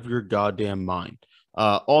are out of your goddamn mind.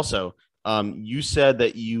 Also, you said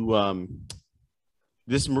that you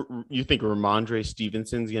think Ramondre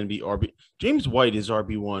Stevenson's going to be RB. James White is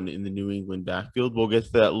RB1 in the New England backfield. We'll get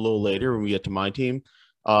to that a little later when we get to my team.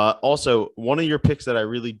 Also, one of your picks that I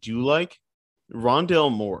really do like,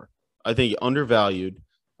 Rondale Moore. I think undervalued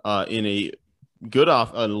in a good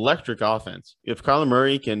an electric offense. If Kyler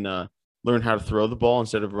Murray can learn how to throw the ball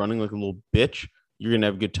instead of running like a little bitch, you're going to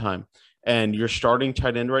have a good time. And your starting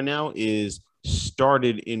tight end right now is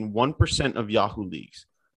started in 1% of Yahoo leagues.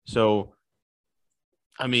 So,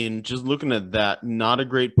 I mean, just looking at that, not a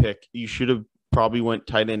great pick. You should have probably went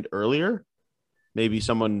tight end earlier, maybe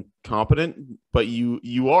someone competent, but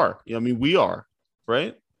you are. I mean, we are,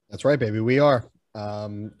 right? That's right, baby. We are.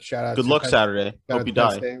 Shout out. Good luck Saturday. Hope you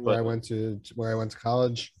die. Where I went to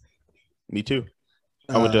college. Me too.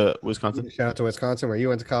 I went to Wisconsin. Shout out to Wisconsin, where you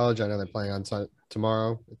went to college. I know they're playing on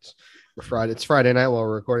tomorrow. It's Friday night while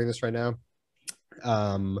we're recording this right now.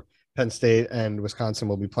 Penn State and Wisconsin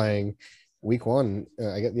will be playing week 1.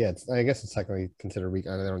 I guess it's technically considered week.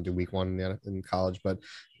 I know they don't do week 1 in college, but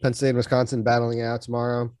Penn State and Wisconsin battling out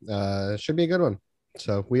tomorrow. Should be a good one.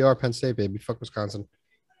 So we are Penn State, baby. Fuck Wisconsin.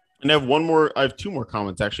 And I have 2 more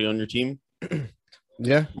comments actually on your team.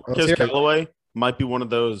 Yeah. Marquez Callaway might be one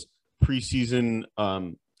of those preseason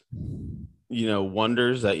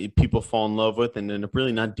wonders that people fall in love with and end up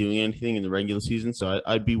really not doing anything in the regular season. So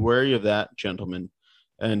I'd be wary of that, gentlemen.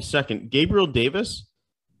 And second, Gabriel Davis,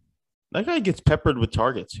 that guy gets peppered with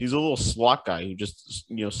targets. He's a little slot guy who just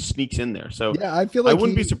sneaks in there. So yeah, I feel like I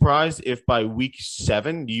wouldn't be surprised if by week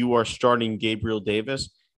 7 you are starting Gabriel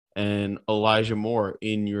Davis and Elijah Moore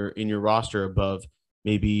in your roster above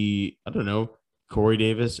maybe, I don't know, Corey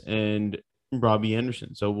Davis and Robbie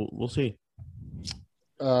Anderson. So we'll see.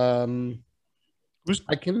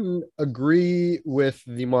 I can agree with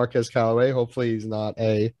the Marquez Callaway. Hopefully he's not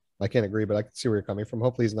I can't agree, but I can see where you're coming from.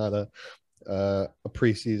 Hopefully he's not a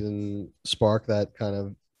preseason spark that kind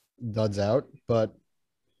of duds out. But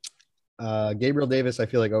Gabriel Davis, I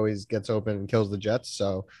feel like always gets open and kills the Jets.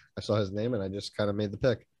 So I saw his name and I just kind of made the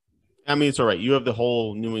pick. I mean, it's all right. You have the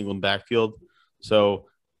whole New England backfield. So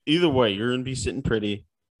either way, you're going to be sitting pretty.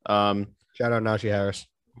 Shout out Najee Harris.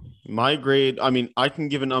 My grade, I mean, I can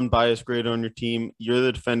give an unbiased grade on your team. You're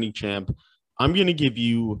the defending champ. I'm going to give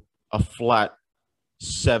you a flat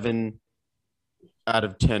 7 out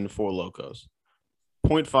of 10 for Locos.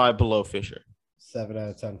 0.5 below Fisher. 7 out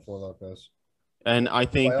of 10 for Locos. And I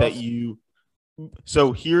think that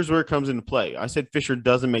so here's where it comes into play. I said Fisher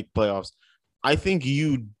doesn't make playoffs. I think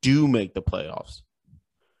you do make the playoffs,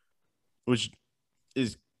 which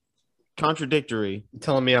is contradictory. You're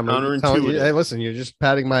telling me hey, listen, you're just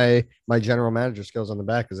patting my general manager skills on the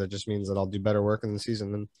back because that just means that I'll do better work in the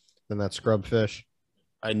season than that scrub Fish.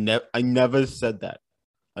 I never said that.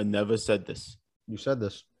 I never said this. You said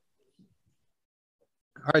this.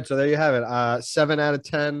 All right, so there you have it. 7 out of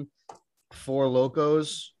 10 for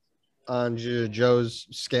Locos on Joe's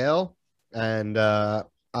scale. And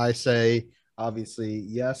I say, obviously,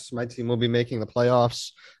 yes, my team will be making the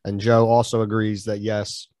playoffs. And Joe also agrees that,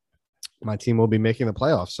 yes, my team will be making the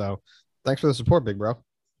playoffs. So thanks for the support, big bro.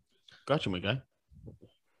 Gotcha, my guy.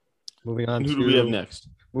 Moving on. Who do we have next?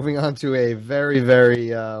 Moving on to a very,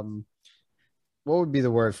 very what would be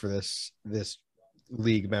the word for this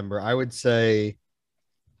league member? I would say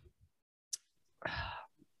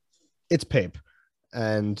it's Pape.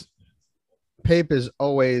 And Pape is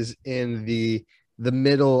always in the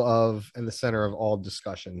middle of and the center of all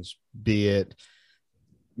discussions, be it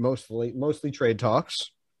mostly trade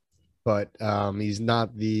talks, but he's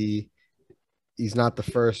not the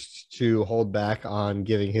first to hold back on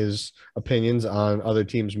giving his opinions on other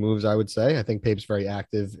teams' moves, I would say. I think Pape's very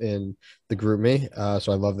active in the GroupMe,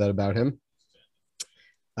 so I love that about him.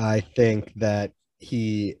 I think that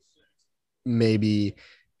he maybe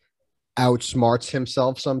outsmarts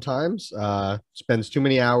himself sometimes, spends too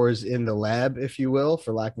many hours in the lab, if you will,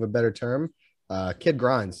 for lack of a better term. Kid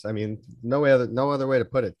grinds. I mean, no other way to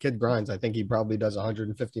put it. Kid grinds. I think he probably does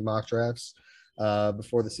 150 mock drafts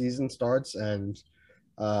before the season starts. And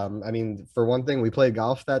I mean, for one thing, we played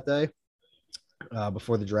golf that day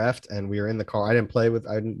before the draft, and we were in the car. I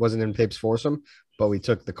wasn't in Pape's foursome, but we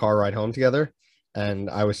took the car ride home together. And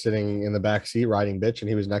I was sitting in the back seat riding bitch, and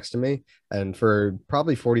he was next to me. And for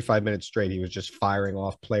probably 45 minutes straight, he was just firing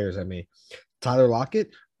off players at me. Tyler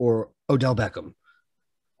Lockett or Odell Beckham,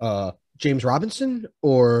 James Robinson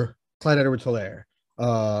or Clyde Edwards-Helaire,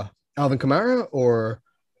 Alvin Kamara or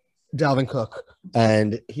Dalvin Cook.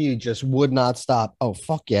 And he just would not stop. Oh,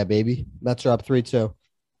 fuck yeah, baby. Mets are up 3-2.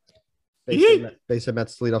 Base of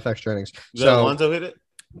Mets lead off extra innings. So Alonso hit it?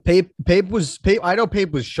 Pape. I know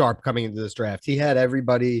Pape was sharp coming into this draft. He had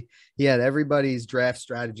everybody's draft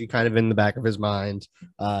strategy kind of in the back of his mind.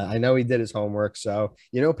 I know he did his homework, so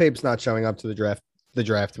Pape's not showing up to the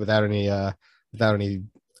draft without any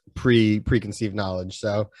preconceived knowledge.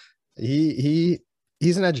 So he's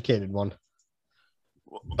an educated one.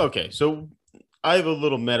 Okay, so I have a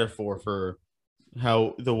little metaphor for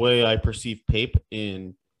how the way I perceive Pape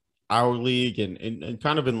in our league and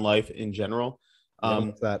kind of in life in general.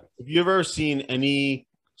 Have you ever seen any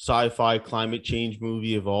sci-fi climate change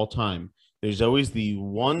movie of all time? There's always the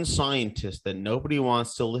one scientist that nobody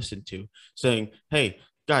wants to listen to saying, hey,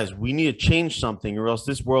 guys, we need to change something or else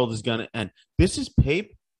this world is going to end. This is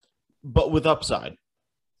Pape, but with upside.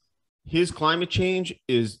 His climate change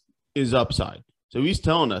is upside. So he's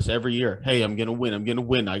telling us every year, hey, I'm going to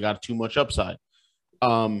win. I got too much upside.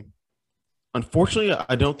 Unfortunately,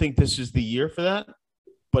 I don't think this is the year for that,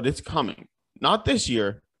 but it's coming. Not this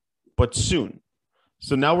year, but soon.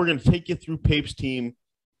 So now we're going to take you through Pape's team.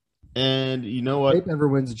 And you know what? Pape never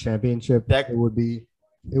wins a championship. It would be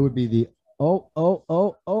the oh.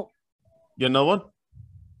 You know what?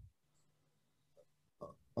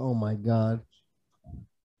 Oh my God.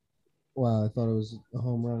 Wow, I thought it was a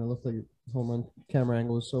home run. It looked like a home run. Camera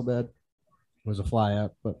angle was so bad. It was a fly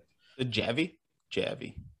out, but the Javy.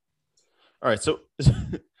 All right, so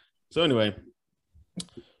anyway.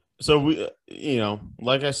 So we,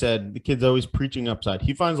 like I said, the kid's always preaching upside.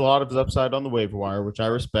 He finds a lot of his upside on the waiver wire, which I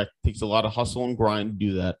respect. It takes a lot of hustle and grind to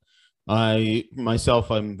do that.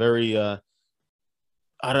 I'm very,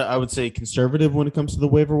 I would say conservative when it comes to the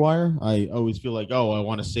waiver wire. I always feel like, I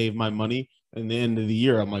want to save my money. And the end of the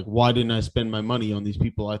year, I'm like, why didn't I spend my money on these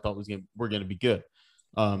people I thought were going to be good?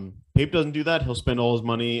 Pape doesn't do that. He'll spend all his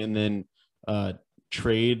money, and then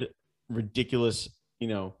trade ridiculous,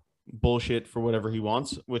 bullshit for whatever he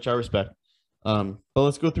wants, which I respect. But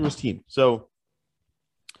let's go through his team. So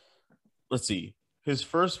let's see. His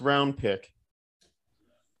first round pick.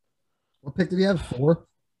 What pick did he have? 4?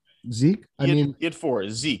 Zeke? He had 4.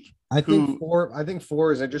 Zeke. I think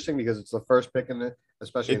 4 is interesting because it's the first pick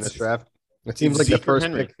especially in this draft. It seems like the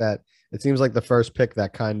first pick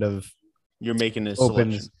that kind of you're making a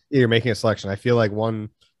opens. Selection. You're making a selection. I feel like 1,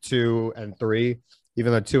 2, and 3,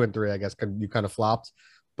 even though 2 and 3, I guess you kind of flopped,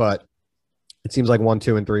 but it seems like 1,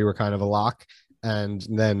 2, and 3 were kind of a lock. And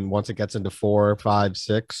then once it gets into 4, 5,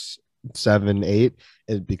 6, 7, 8,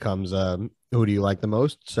 it becomes who do you like the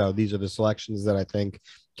most? So these are the selections that I think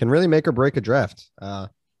can really make or break a draft.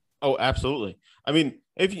 Oh, absolutely. I mean,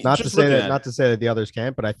 if you not to say that the others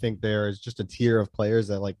can't, but I think there is just a tier of players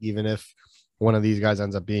that, like, even if one of these guys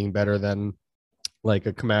ends up being better than like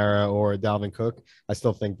a Kamara or a Dalvin Cook, I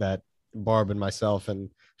still think that Barb and myself and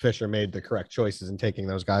Fisher made the correct choices in taking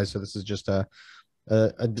those guys. So this is just a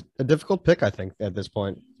difficult pick, I think, at this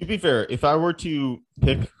point. To be fair, if I were to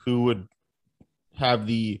pick who would have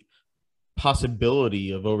the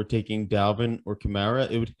possibility of overtaking Dalvin or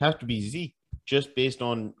Kamara, it would have to be Zeke, just based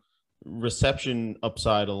on reception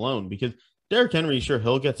upside alone, because Derrick Henry, sure,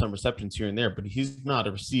 he'll get some receptions here and there, but he's not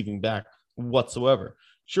a receiving back whatsoever.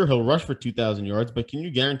 Sure, he'll rush for 2,000 yards, but can you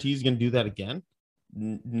guarantee he's going to do that again?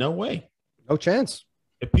 No way. No chance.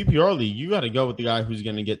 At PPR league, you got to go with the guy who's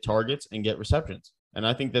going to get targets and get receptions. And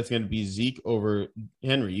I think that's going to be Zeke over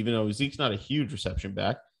Henry, even though Zeke's not a huge reception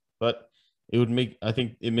back, but I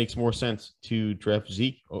think it makes more sense to draft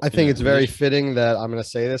Zeke. I think it's very fitting that I'm going to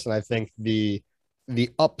say this, and I think the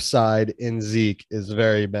upside in Zeke is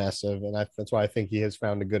very massive, and that's why I think he has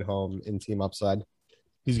found a good home in team upside.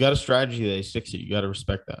 He's got a strategy that he sticks to. You got to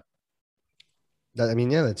respect that.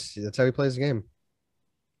 That's how he plays the game.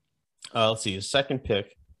 Let's see. His second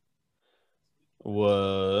pick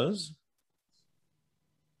was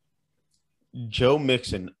Joe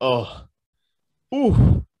Mixon. Oh,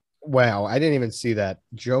 ooh. Wow, I didn't even see that.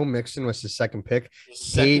 Joe Mixon was his second pick.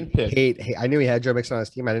 Hate. I knew he had Joe Mixon on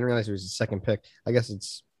his team. I didn't realize he was his second pick. I guess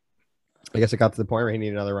it got to the point where he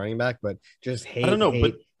needed another running back, but just hate. I don't know,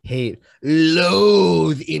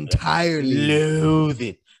 loathe entirely. Loathe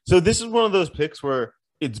it. So this is one of those picks where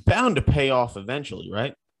it's bound to pay off eventually,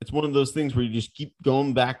 right? It's one of those things where you just keep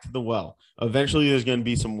going back to the well. Eventually, there's going to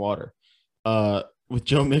be some water. With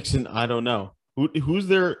Joe Mixon, I don't know. Who's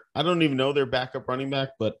their – I don't even know their backup running back,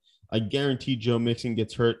 but I guarantee Joe Mixon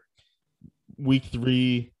gets hurt week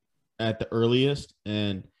 3 at the earliest,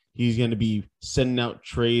 and he's going to be sending out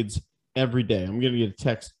trades every day. I'm going to get a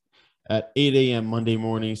text at 8 a.m. Monday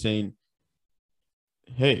morning saying,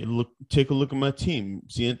 hey, take a look at my team.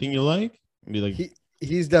 See anything you like? And be like,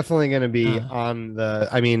 he's definitely going to be on the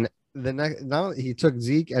 – I mean, the next – now he took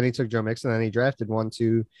Zeke and he took Joe Mixon, and he drafted 1,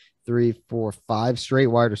 2, 3, 4, 5 straight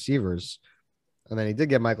wide receivers. And then he did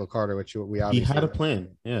get Michael Carter, which we obviously he had a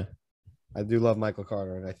plan. Yeah. I do love Michael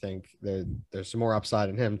Carter, and I think there's some more upside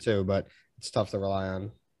in him too, but it's tough to rely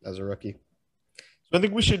on as a rookie. So I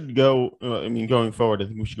think we should go going forward, I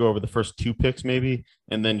think we should go over the first 2 picks maybe,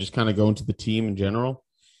 and then just kind of go into the team in general.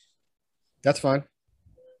 That's fine.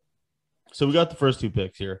 So we got the first 2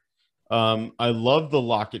 picks here. I love the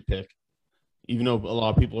Lockett pick, even though a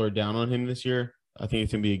lot of people are down on him this year. I think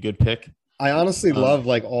it's going to be a good pick. I honestly love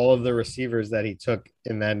all of the receivers that he took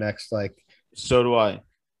in that next So do I.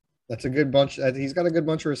 That's a good bunch. He's got a good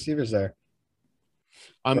bunch of receivers there.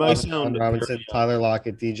 I might sound Robinson, Tyler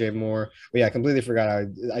Lockett, DJ Moore. But yeah, I completely forgot.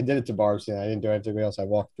 I did it to Barb's team. I didn't do anything else. I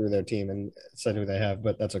walked through their team and said who they have,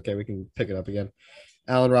 but that's okay. We can pick it up again.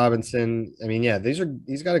 Allen Robinson. I mean, yeah,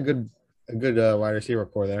 he's got a good wide receiver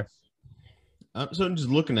core there. So I'm just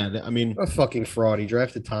looking at it. I mean, what a fucking fraud. He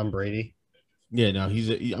drafted Tom Brady. Yeah, no,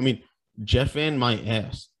 Jet fan my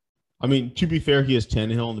ass. I mean, to be fair, he has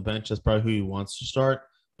Tannehill on the bench. That's probably who he wants to start,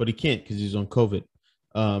 but he can't because he's on COVID.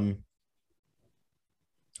 I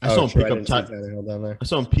saw him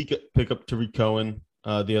pick up Tariq Cohen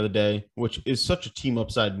the other day, which is such a team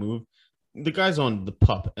upside move. The guy's on the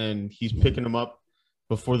pup, and he's picking him up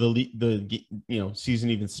before the season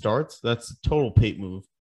even starts. That's a total Pate move.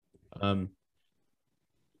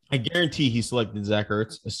 I guarantee he selected Zach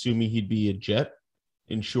Ertz, assuming he'd be a Jet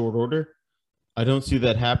in short order. I don't see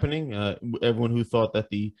that happening. Everyone who thought that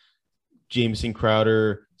the Jameson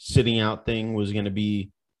Crowder sitting out thing was going to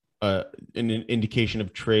be an indication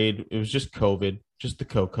of trade, it was just COVID, just the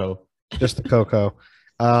cocoa. Just the cocoa.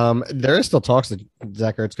 There is still talks that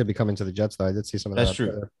Zach Ertz could be coming to the Jets, though. I did see some of that. That's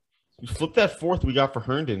true. Flip that 4th we got for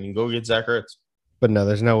Herndon and go get Zach Ertz. But no,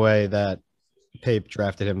 there's no way that Pape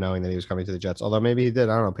drafted him knowing that he was coming to the Jets. Although maybe he did.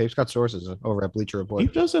 I don't know. Pape's got sources over at Bleacher Report. He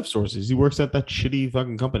does have sources. He works at that shitty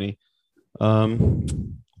fucking company.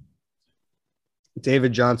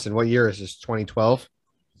 David Johnson, what year is this? 2012?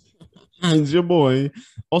 It's your boy.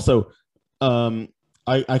 Also, I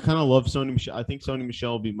kind of love Sony Michel. I think Sony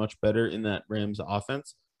Michel will be much better in that Rams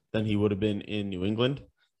offense than he would have been in New England.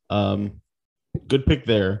 Good pick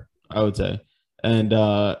there, I would say. And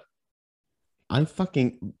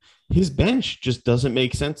his bench just doesn't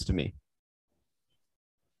make sense to me.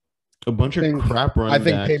 A bunch of crap running I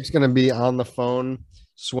think backs. Pape's going to be on the phone,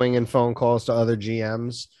 swinging phone calls to other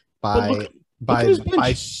GMs by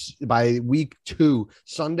week 2,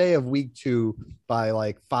 Sunday of week 2, by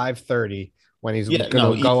like 5:30, when he's going to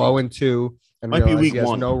go 0-2 and might be week he has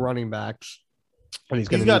 1. no running backs, and he's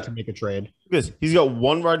going to need to make a trade. Because he's got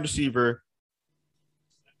 1 wide receiver,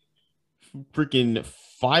 freaking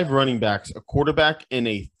 5 running backs, a quarterback, and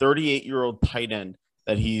a 38-year-old tight end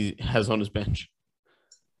that he has on his bench.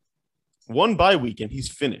 1 bye week, and he's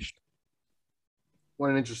finished.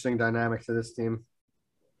 What an interesting dynamic to this team.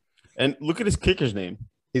 And look at his kicker's name.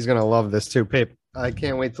 He's gonna love this too, Pape. I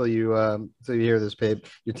can't wait till you hear this, Pape.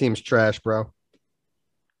 Your team's trash, bro.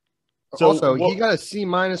 So also, he got a C-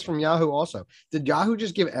 from Yahoo. Also, did Yahoo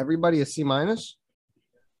just give everybody a C-?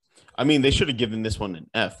 I mean, they should have given this one an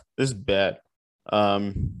F. This is bad. I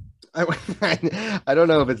don't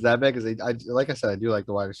know if it's that bad because like I said, I do like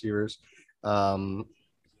the wide receivers. Tonyan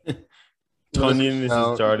is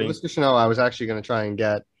starting. Laviska Shenault, I was actually going to try and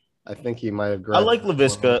get. I think he might have. I like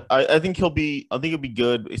Laviska. I think he'll be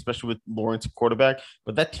good, especially with Lawrence at quarterback.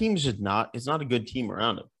 But that team's just not. It's not a good team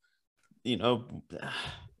around him. You know,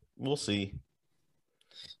 we'll see.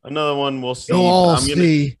 Another one, we'll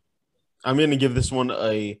see. I'm gonna give this one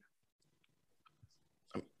a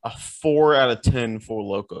 4 out of 10 for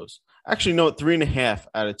Locos. Actually, no, 3.5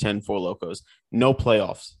 out of 10 for Locos. No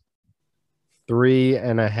playoffs.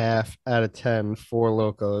 3.5 out of 10 for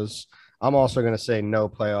Locos. I'm also going to say no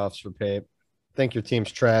playoffs for Pape. Think your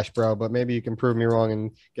team's trash, bro, but maybe you can prove me wrong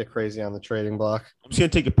and get crazy on the trading block. I'm just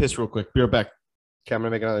going to take a piss real quick. Be right back. Okay, I'm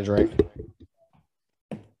going to make another drink.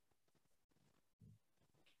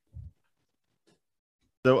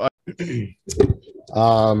 So,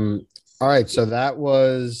 all right, so that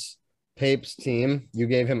was Pape's team. You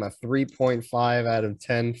gave him a 3.5 out of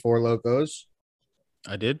 10 for Locos.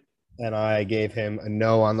 I did. And I gave him a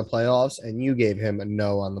no on the playoffs, and you gave him a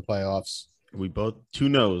no on the playoffs. We both 2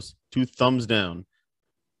 no's, 2 thumbs down.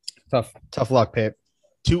 Tough luck, Pape.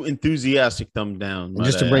 2 enthusiastic thumbs down. And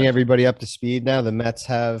just to bring everybody up to speed now, the Mets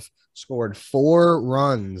have scored 4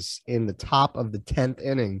 runs in the top of the 10th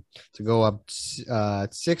inning to go up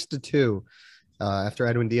 6-2 after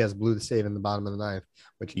Edwin Diaz blew the save in the bottom of the 9th,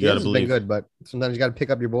 which has been good, but sometimes you got to pick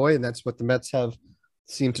up your boy, and that's what the Mets have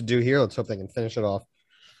seemed to do here. Let's hope they can finish it off.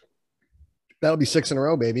 That'll be 6 in a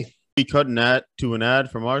row, baby. We cut an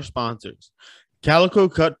ad from our sponsors. Calico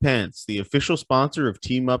Cut Pants, the official sponsor of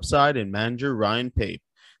Team Upside and manager Ryan Pape.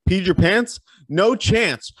 Peed your pants? No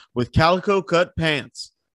chance with Calico Cut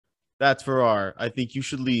Pants. That's for our I think you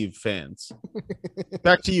should leave fans.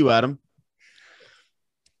 Back to you, Adam.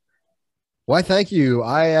 Why, thank you.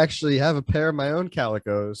 I actually have a pair of my own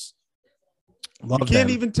calicos. You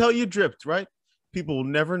can't even tell you dripped, right? People will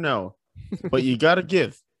never know. But you got to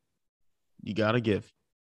give. You got to give.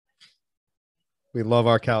 We love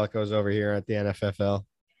our calicos over here at the NFFL.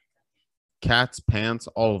 Cats, pants,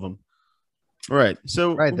 all of them. All right.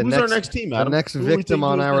 So who's our next team, Adam? The next victim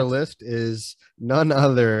on our list is none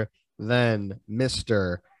other than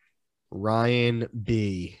Mr. Ryan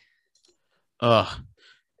B.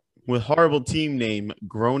 With horrible team name,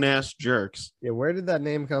 Grown-Ass Jerks. Yeah, where did that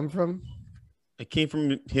name come from? It came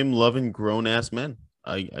from him loving grown-ass men,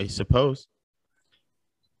 I suppose.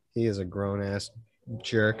 He is a grown-ass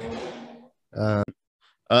jerk.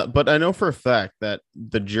 But I know for a fact that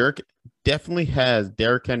the jerk definitely has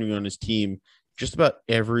Derrick Henry on his team just about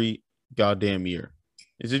every goddamn year.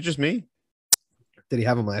 Is it just me? Did he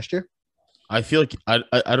have him last year? I feel like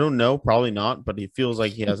I don't know, probably not, but he feels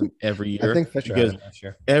like he has him every year. I think Fisher had him last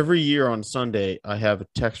year. Every year on Sunday, I have a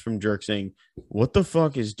text from Jerk saying, "What the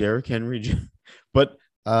fuck is Derrick Henry?" But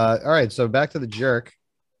all right, so back to the jerk.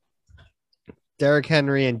 Derrick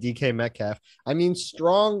Henry and DK Metcalf. I mean,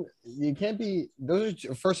 strong. You can't be. Those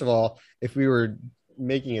are, first of all, if we were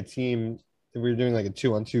making a team, if we were doing like a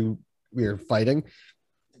 2-on-2, we were fighting.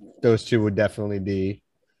 Those two would definitely be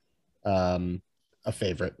a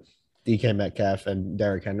favorite. DK Metcalf and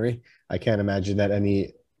Derrick Henry. I can't imagine that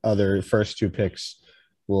any other first 2 picks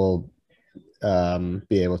will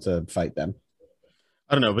be able to fight them.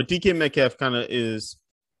 I don't know, but DK Metcalf kind of is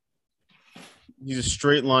He's a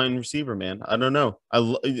straight line receiver, man. I don't know.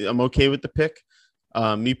 I'm okay with the pick.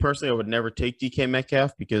 Me personally, I would never take DK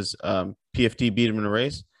Metcalf because PFT beat him in a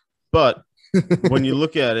race. But when you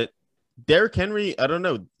look at it, Derrick Henry, I don't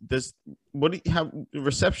know. How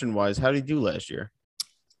reception wise, how did he do last year?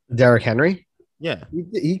 Derrick Henry? Yeah.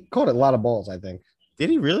 He caught a lot of balls, I think. Did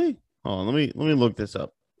he really? Hold on, let me look this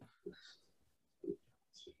up.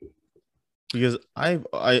 Because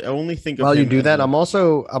I only think of While you him do as that, I'm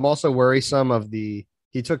also worrisome of he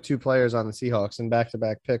took 2 players on the Seahawks in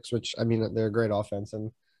back-to-back picks, which I mean they're a great offense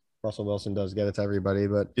and Russell Wilson does get it to everybody,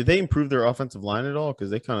 but did they improve their offensive line at all? Because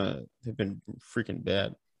they've been freaking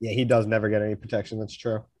bad. yeah, he does never get any protection. That's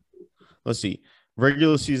true. Let's see.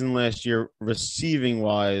 Regular season last year, receiving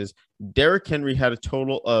wise, Derrick Henry had a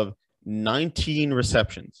total of 19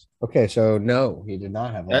 receptions. Okay, so no, he did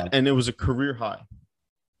not have a lot. And it was a career high.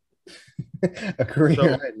 A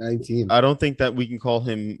career at 19. I don't think that we can call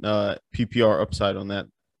him PPR upside on that.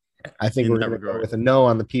 I think we're going to go with a no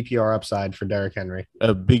on the PPR upside for Derrick Henry.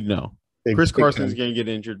 A big no. Chris Carson is going to get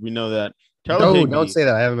injured. We know that. Don't say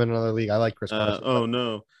that. I haven't been in another league. I like Chris Carson. Oh,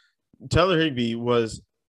 no. Tyler Higbee was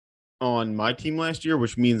on my team last year,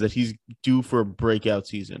 which means that he's due for a breakout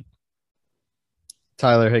season.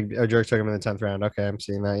 Tyler Higbee. Oh, Jerk took him in the 10th round. Okay, I'm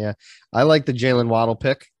seeing that. Yeah. I like the Jalen Waddle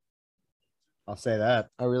pick. I'll say that.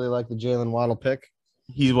 I really like the Jalen Waddle pick.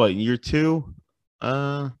 He's what, year 2?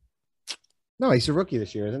 No, he's a rookie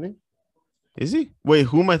this year, isn't he? Is he? Wait,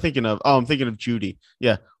 who am I thinking of? Oh, I'm thinking of Judy.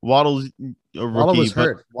 Yeah, Waddle's a rookie. Waddle was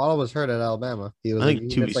hurt. Waddle was hurt at Alabama. He was. I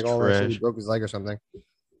think Judy's trash. He broke his leg or something.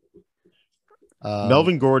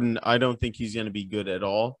 Melvin Gordon, I don't think he's going to be good at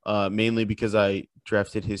all. Mainly because I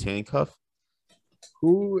drafted his handcuff.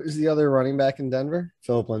 Who is the other running back in Denver?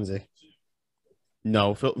 Philip Lindsay.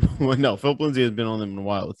 No, Philip Lindsay has been on them in a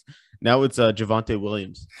while. Now it's Javonte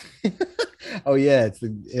Williams. Oh yeah, it's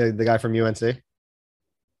the guy from UNC.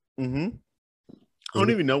 Mm-hmm. I don't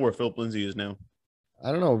even know where Philip Lindsay is now.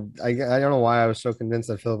 I don't know. I don't know why I was so convinced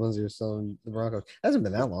that Philip Lindsay was still in the Broncos. It hasn't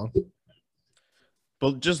been that long.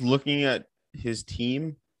 But just looking at his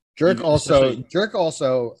team, Jerk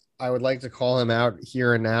also, I would like to call him out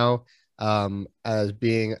here and now as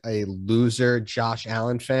being a loser Josh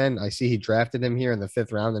Allen fan. I see he drafted him here in the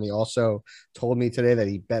 5th round, and he also told me today that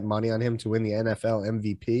he bet money on him to win the NFL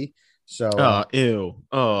MVP. So, ew.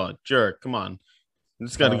 Oh, Jerk, come on.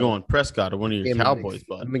 This got to go on Prescott or one of your Cowboys,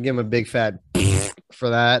 bud. I'm going to give him a big fat for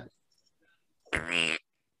that.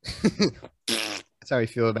 That's how you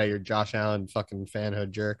feel about your Josh Allen fucking fanhood,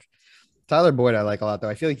 Jerk. Tyler Boyd I like a lot, though.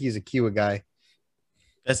 I feel like he's a Kiwa guy.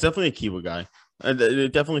 That's definitely a Kiwa guy.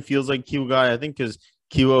 It definitely feels like Kiwa guy, I think, because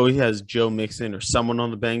Kiwa always has Joe Mixon or someone on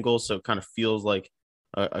the Bengals, so it kind of feels like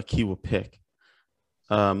a Kiwa pick.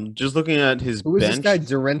 Just looking at his Who is bench. this guy,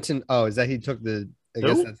 Darrenton? Oh, is that he took the – I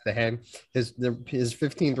guess that's the hand. His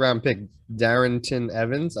 15th round pick, Darrenton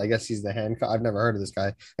Evans. I guess he's the handcuff. I've never heard of this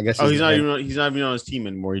guy. I guess he's not even on his team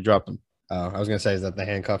anymore. He dropped him. Oh, I was gonna say, is that the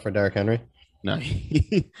handcuff for Derrick Henry? No,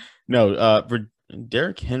 no. For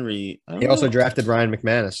Derrick Henry, he also drafted Ryan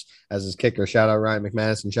McManus as his kicker. Shout out Ryan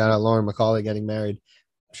McManus and shout out Lauren McCauley getting married.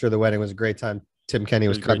 I'm sure the wedding was a great time. Tim Kenny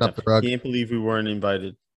was cutting up the rug. Can't believe we weren't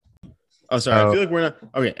invited. Oh, sorry. I feel like we're not.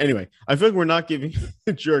 Okay. Anyway, I feel like we're not giving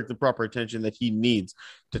Jerk the proper attention that he needs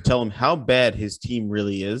to tell him how bad his team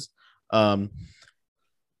really is. Jalen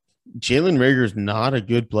Reagor is not a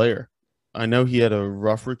good player. I know he had a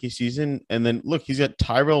rough rookie season, and then look, he's got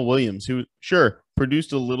Tyrell Williams, who sure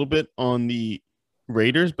produced a little bit on the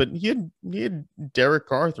Raiders, but he had Derek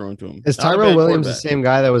Carr thrown to him. Is Tyrell Williams the same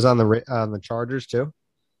guy that was on the Chargers too?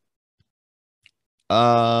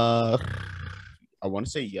 I want to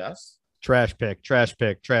say yes. Trash pick.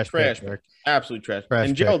 Absolute trash.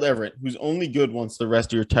 And Gerald Everett, who's only good once the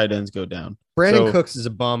rest of your tight ends go down. Brandon Cooks is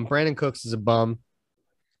a bum. Brandon Cooks is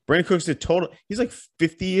he's like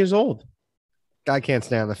 50 years old. Guy can't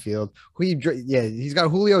stay on the field. He's got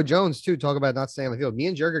Julio Jones too. Talk about not staying on the field. Me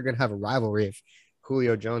and Jerk are going to have a rivalry if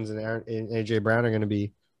Julio Jones and AJ Brown are going to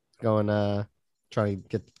be going trying to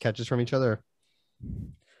get catches from each other.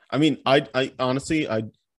 I mean, I honestly,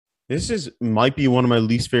 this might be one of my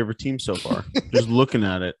least favorite teams so far. Just looking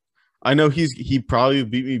at it, I know he probably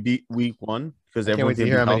beat me week 1 because everyone's going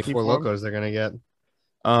to hear how many Four Locos they're going to get.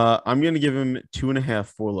 I'm going to give him 2.5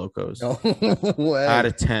 Four Locos out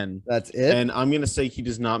of 10. That's it. And I'm going to say he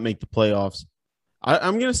does not make the playoffs.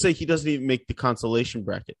 I'm going to say he doesn't even make the consolation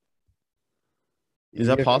bracket. Is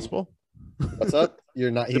that possible? What's up?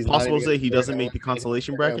 You're not. Is it possible to say he doesn't make the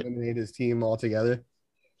consolation bracket? Eliminate his team altogether.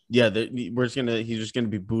 Yeah, he's just gonna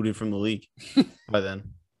be booted from the league by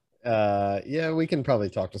then. Yeah, we can probably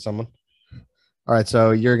talk to someone. All right,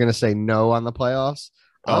 so you're gonna say no on the playoffs.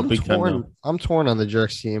 Oh, big time no. I'm torn on the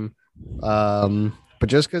Jerks team. But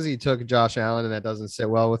just because he took Josh Allen and that doesn't sit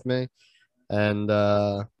well with me. And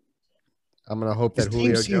I'm gonna hope His that team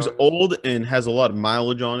Julio seems Jones, old and has a lot of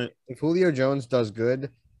mileage on it. if Julio Jones does good,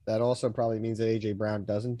 that also probably means that AJ Brown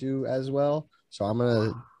doesn't do as well. So I'm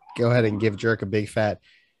gonna go ahead and give Jerk a big fat.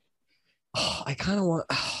 I kind of want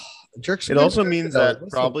Jerk's. It also means that Listen,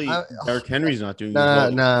 probably Derrick Henry's not doing as nah,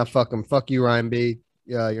 well. nah, fuck him, fuck you, Ryan B.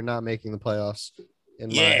 Yeah, you're not making the playoffs in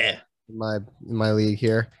my league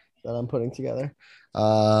here that I'm putting together.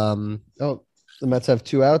 Oh, the Mets have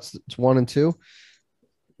 2 outs. It's 1 and 2.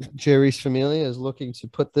 Jerry's Familia is looking to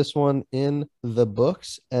put this one in the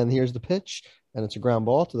books, and here's the pitch, and it's a ground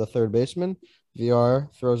ball to the third baseman.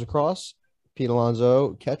 VR throws across. Pete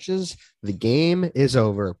Alonso catches. The game is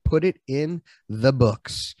over. Put it in the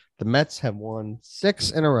books. The Mets have won 6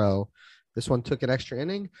 in a row. This one took an extra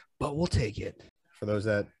inning, but we'll take it. For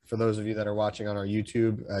those of you that are watching on our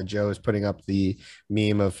YouTube, Joe is putting up the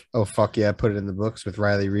meme of "Oh fuck yeah, put it in the books" with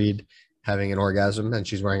Riley Reid having an orgasm, and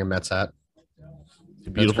she's wearing a Mets hat. It's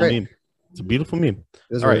a beautiful meme. It's a beautiful meme.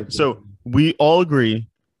 All Really right, so we all agree,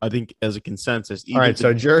 I think, as a consensus. All right,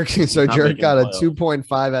 so Jerk got a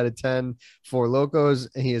 2.5 out of 10 for Locos.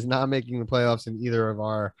 And he is not making the playoffs in either of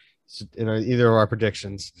our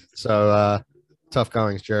predictions. So tough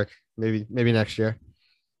goings, Jerk. Maybe next year.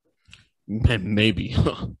 Maybe.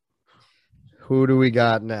 Who do we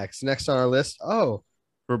got next? Next on our list. Oh,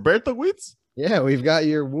 Roberto Guiz? Yeah, we've got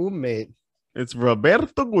your womb mate. It's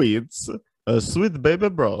Roberto Guiz, a sweet baby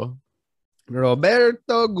bro.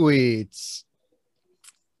 Roberto Guiz.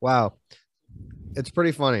 Wow. It's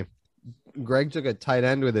pretty funny. Greg took a tight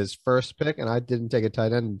end with his first pick, and I didn't take a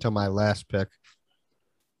tight end until my last pick.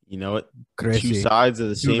 You know what? Crazy. Two sides of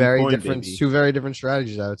the same coin, baby. Two very different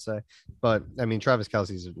strategies, I would say. But, I mean, Travis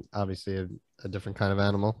Kelce's obviously a different kind of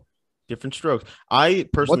animal. Different strokes. I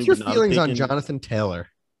personally What's your feelings on Jonathan Taylor?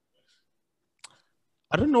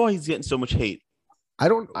 I don't know why he's getting so much hate. I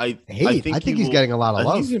think he's getting a lot of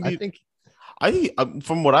love. I think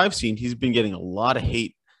from what I've seen, he's been getting a lot of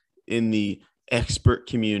hate in the expert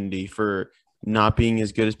community for not being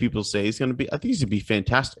as good as people say he's going to be. I think he's going to be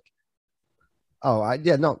fantastic.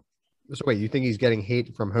 No. So wait, you think he's getting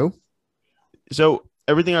hate from who? So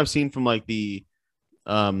everything I've seen from like the,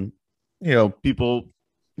 people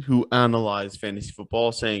who analyze fantasy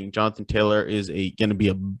football saying Jonathan Taylor is going to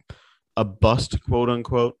be a bust, quote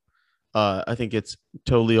unquote. I think it's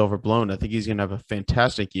totally overblown. I think he's going to have a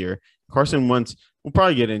fantastic year. Carson Wentz will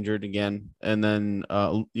probably get injured again, and then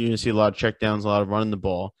you're going to see a lot of checkdowns, a lot of running the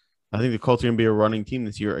ball. I think the Colts are going to be a running team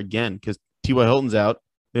this year again because T.Y. Hilton's out.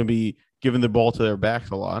 They're going to be giving the ball to their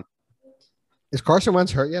backs a lot. Is Carson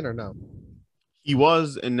Wentz hurt yet or no? He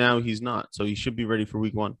was, and now he's not. So he should be ready for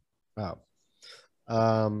week 1. Wow.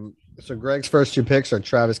 So Greg's first 2 picks are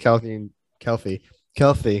Travis Kelce and Kelce.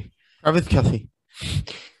 Travis Kelce.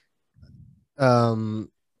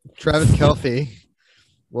 Travis Kelce.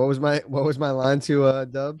 What was my line to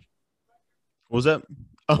Dub? What was that?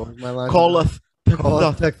 What was my line? Call us.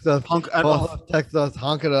 Text us.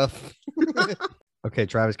 Honk it up. Okay,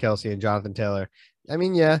 Travis Kelce and Jonathan Taylor. I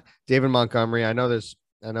mean, yeah, David Montgomery. I know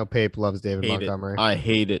Pape loves David Montgomery. I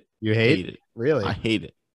hate it. You hate it? Really? I hate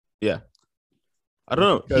it. Yeah. I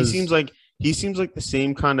don't know. He seems like the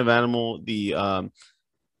same kind of animal. The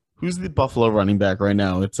who's the Buffalo running back right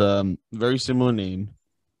now? It's very similar name.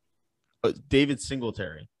 David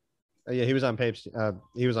Singletary. Yeah, he was on Pape's.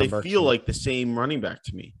 He was on. They feel like the same running back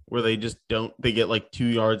to me, where they just don't. They get like 2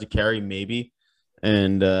 yards a carry, maybe,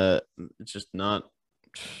 and it's just not.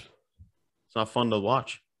 It's not fun to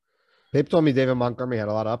watch. Pape told me David Montgomery had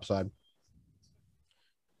a lot of upside.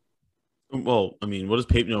 Well, I mean, what does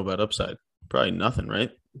Pape know about upside? Probably nothing,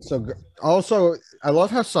 right? So also, I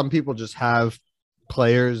love how some people just have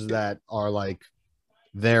players that are like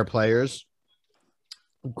their players.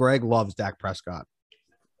 Greg loves Dak Prescott.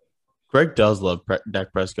 Greg does love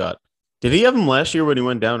Dak Prescott. Did he have him last year when he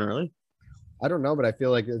went down early? I don't know, but I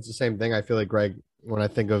feel like it's the same thing. I feel like Greg, when I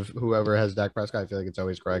think of whoever has Dak Prescott, I feel like it's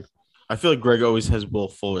always Greg. I feel like Greg always has Will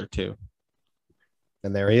Fuller too.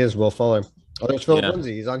 And there he is, Will Fuller. Oh, there's Philip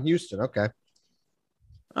Lindsay. He's on Houston. Okay.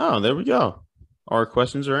 Oh, there we go. Our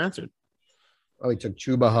questions are answered. Oh, he took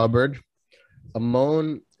Chuba Hubbard.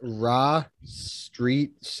 Amon Ra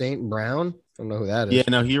Street St. Brown. I don't know who that is. Yeah,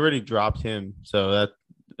 no, he already dropped him. So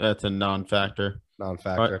that's a non-factor.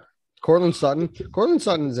 Non-factor. Right. Cortland Sutton. Cortland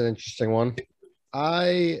Sutton is an interesting one.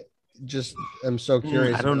 I just am so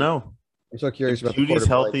curious. I don't know. I'm so curious about Judy's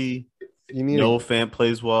healthy. Noah Fant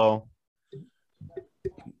plays well.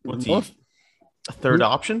 What's he? A third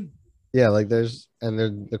option? Yeah, like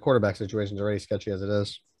the quarterback situation is already sketchy as it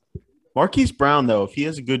is. Marquise Brown, though, if he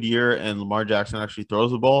has a good year and Lamar Jackson actually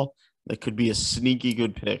throws the ball, that could be a sneaky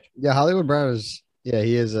good pick. Yeah, Hollywood Brown is. Yeah,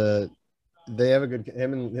 he is a. They have a good.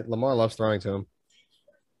 Him and Lamar loves throwing to him.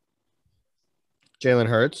 Jalen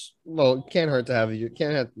Hurts. Well, it can't hurt to have you.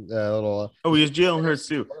 Can't have a little. Oh, he has Jalen Hurts,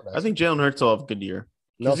 too. I think Jalen Hurts will have a good year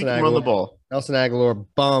because he Nelson can run the Aguilar. ball. Nelson Aguilar.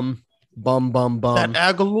 Bum. That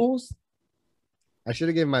Aguilar's? I should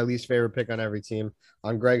have given my least favorite pick on every team.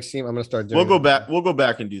 On Greg's team, I'm gonna start doing. We'll go back. We'll go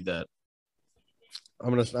back and do that.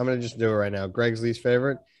 I'm gonna just do it right now. Greg's least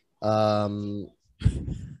favorite. I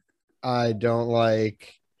don't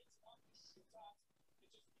like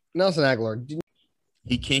Nelson Aguilar.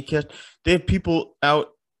 He can't catch. They have people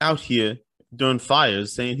out here doing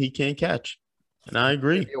fires saying he can't catch, and I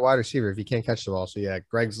agree. Be a wide receiver if he can't catch the ball. So yeah,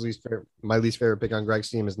 my least favorite pick on Greg's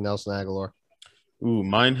team is Nelson Aguilar. Ooh,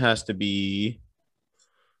 mine has to be.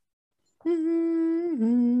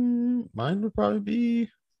 Mine would probably be.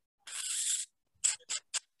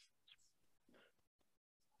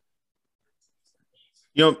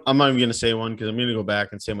 I'm not even going to say one because I'm going to go back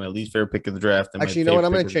and say my least favorite pick of the draft. Actually, you know what?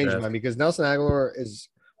 I'm going to change mine because Nelson Aguilar is,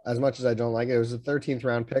 as much as I don't like it, it was a 13th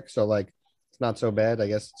round pick. So, like, it's not so bad. I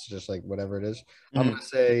guess it's just like whatever it is. Mm-hmm.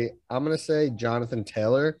 I'm going to say Jonathan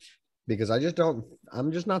Taylor because I'm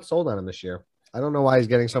just not sold on him this year. I don't know why he's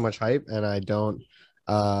getting so much hype, and I don't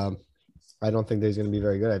think that he's going to be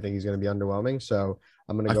very good. I think he's going to be underwhelming. So,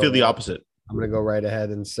 I feel the opposite. I'm going to go right ahead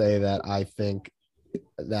and say that I think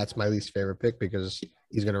that's my least favorite pick because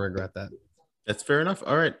he's going to regret that. That's fair enough.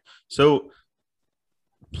 All right. So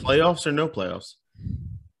playoffs or no playoffs?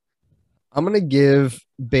 I'm going to give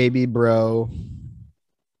baby bro.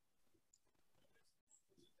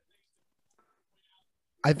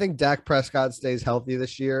 I think Dak Prescott stays healthy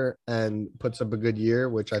this year and puts up a good year,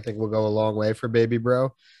 which I think will go a long way for baby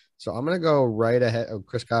bro. So I'm going to go right ahead. Oh,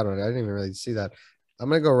 Chris Godwin. I didn't even really see that. I'm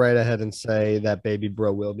going to go right ahead and say that baby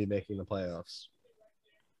bro will be making the playoffs.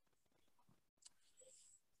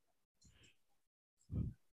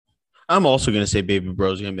 I'm also going to say baby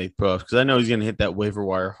bro's going to make playoffs because I know he's going to hit that waiver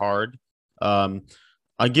wire hard. I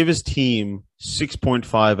give his team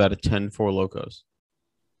 6.5 out of 10 for Locos.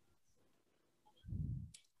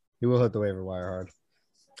 He will hit the waiver wire hard.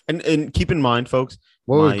 And keep in mind, folks.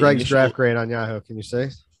 What was Greg's draft grade on Yahoo? Can you say?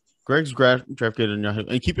 Greg's draft grade on Yahoo.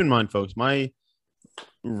 And keep in mind, folks, my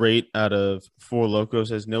rate out of 4 Locos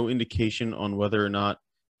has no indication on whether or not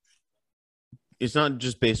it's not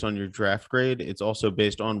just based on your draft grade. It's also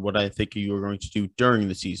based on what I think you are going to do during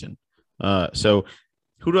the season. So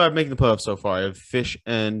who do I have making the playoffs so far? I have Fish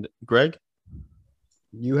and Greg.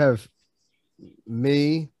 You have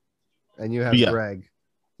me and you have Greg.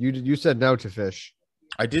 You said no to Fish.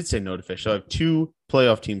 I did say no to Fish. So I have 2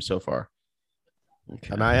 playoff teams so far. Okay.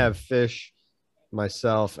 And I have Fish,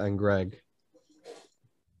 myself, and Greg.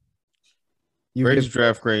 Greg's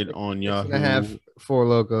draft grade on Yahoo. I have 4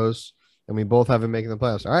 Locos. And we both have him making the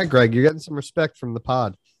playoffs. All right, Greg, you're getting some respect from the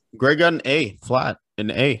pod. Greg got an A, flat, an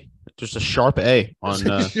A. Just a sharp A on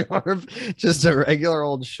just a regular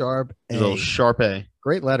old sharp A. A little sharp A.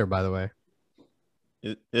 Great letter, by the way.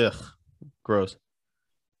 Ugh, gross.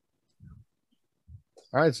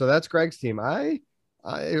 All right, so that's Greg's team.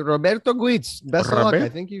 Roberto Guiz, best of luck. I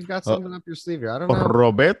think you've got something up your sleeve here. I don't know.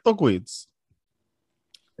 Roberto Guiz.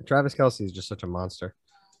 Travis Kelce is just such a monster.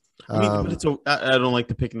 I mean, but I don't like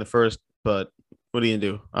the pick in the first, but what are you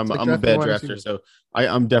gonna do? I'm a bad drafter, so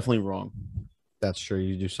I'm definitely wrong. That's true.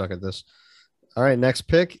 You do suck at this. All right, next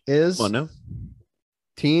pick is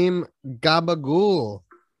Team Gabagool.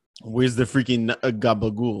 Where's the freaking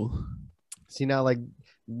Gabagool? See now, like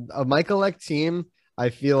a Michael-like team, I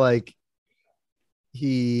feel like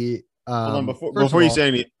he. Hold on,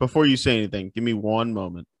 before you say anything, give me one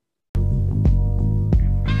moment.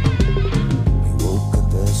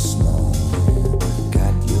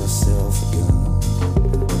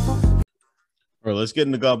 All right, let's get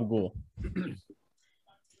into Gabagool.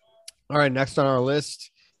 All right, next on our list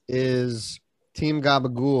is Team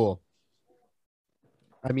Gabagool.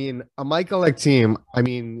 I mean, a Michael-like team. I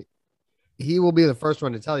mean, he will be the first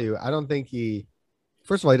one to tell you. I don't think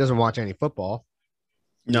first of all, he doesn't watch any football.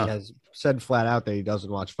 No. He has said flat out that he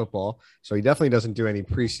doesn't watch football. So he definitely doesn't do any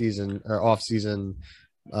preseason or off-season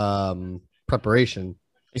preparation.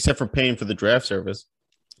 Except for paying for the draft service.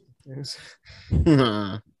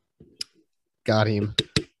 Got him.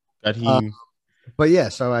 But yeah,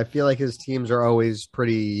 so I feel like his teams are always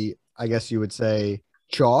pretty, I guess you would say,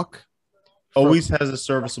 chalk. Always has a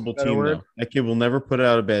serviceable team, though. That kid will never put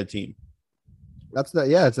out a bad team. It's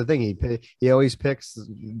the thing. He always picks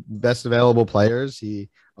best available players. He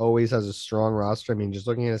always has a strong roster. I mean, just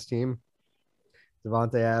looking at his team,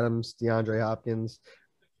 Devontae Adams, DeAndre Hopkins,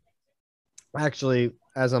 Actually,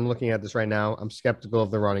 as I'm looking at this right now, I'm skeptical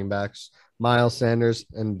of the running backs. Miles Sanders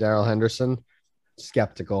and Darrell Henderson,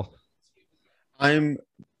 skeptical. I'm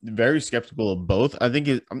very skeptical of both.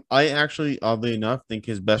 I actually, oddly enough, think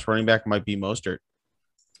his best running back might be Mostert.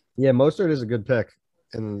 Yeah, Mostert is a good pick,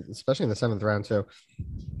 and especially in the 7th round too.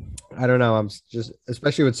 I don't know. I'm just,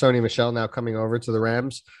 especially with Sony Michel now coming over to the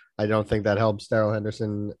Rams, I don't think that helps Darrell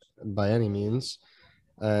Henderson by any means.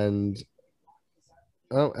 And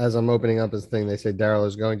as I'm opening up this thing, they say Darrell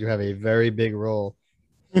is going to have a very big role,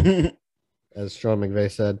 as Sean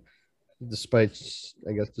McVay said, despite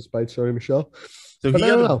Sony Michel. So But I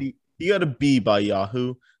don't know. he got a B by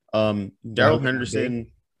Yahoo. Darrell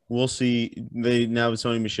Henderson, we'll see. They now with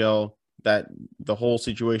Sony Michel that the whole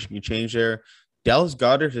situation can change there. Dallas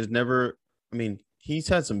Goedert has never. I mean, he's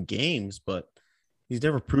had some games, but he's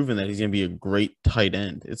never proven that he's going to be a great tight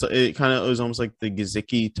end. It kind of was almost like the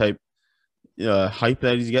Gesicki type hype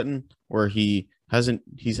that he's getting, where he's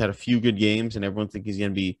had a few good games, and everyone thinks he's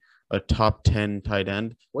going to be a top 10 tight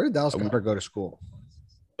end. Where did Dallas Goedert go to school?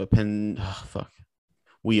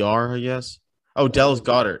 We are, I guess. Oh, Dallas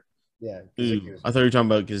Goedert. Yeah. I thought you were talking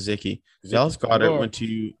about Gesicki. Dallas Goedert went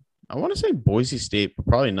to, I want to say Boise State, but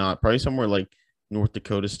probably not. Probably somewhere like North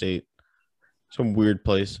Dakota State. Some weird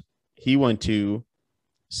place. He went to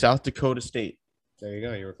South Dakota State. There you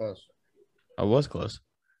go. You were close. I was close.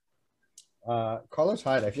 Carlos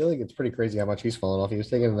Hyde, I feel like it's pretty crazy how much he's fallen off. He was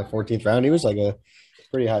taken in the 14th round. He was like a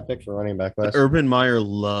pretty high pick for running back class. Urban Meyer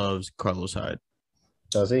loves Carlos Hyde.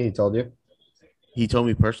 Does he? He told you? He told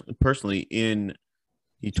me personally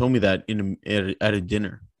he told me that at a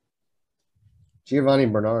dinner. Giovanni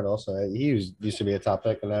Bernard also. Used to be a top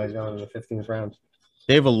pick, and now he's going in the 15th round.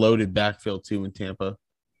 They have a loaded backfield too in Tampa.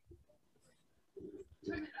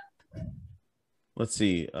 Let's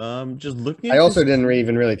see. Just looking. I also didn't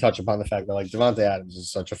even really touch upon the fact that like Devontae Adams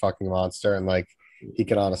is such a fucking monster, and like he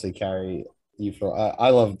could honestly carry you for. I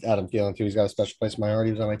love Adam Thielen too. He's got a special place in my heart.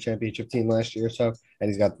 He was on my championship team last year, and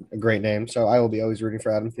he's got a great name. So I will be always rooting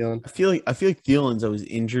for Adam Thielen. I feel like Thielen's always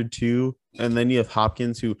injured too, and then you have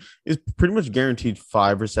Hopkins, who is pretty much guaranteed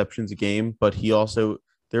 5 receptions a game, but he also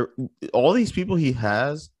all these people he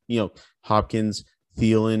has, Hopkins,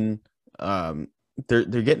 Thielen, they're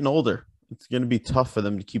getting older. It's going to be tough for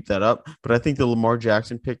them to keep that up. But I think the Lamar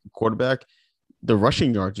Jackson pick, quarterback, the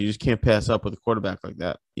rushing yards, you just can't pass up with a quarterback like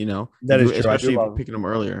that, That is true. Especially if you're picking them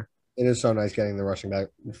earlier. It is so nice getting the rushing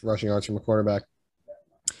yards from a quarterback.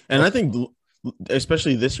 And I think,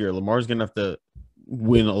 especially this year, Lamar's going to have to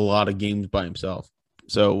win a lot of games by himself.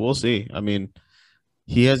 So we'll see. I mean,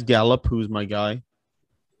 he has Gallup, who's my guy.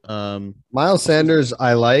 Miles Sanders,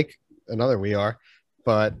 I like. Another we are.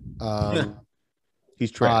 But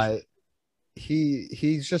he's trash.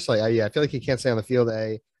 He's just like, I feel like he can't stay on the field,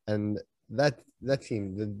 and that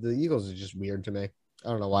team, the Eagles are just weird to me. I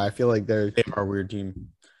don't know why. I feel like they are a weird team.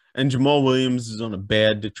 And Jamal Williams is on a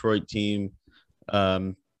bad Detroit team.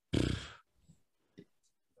 I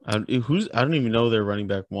don't even know their running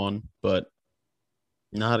back one, but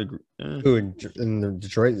not a Who in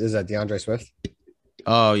Detroit is that? DeAndre Swift?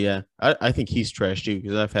 Oh yeah, I think he's trash too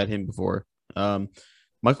because I've had him before.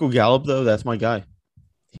 Michael Gallup though, that's my guy.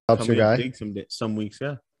 Helps your guy some weeks,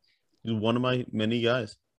 yeah. He's one of my many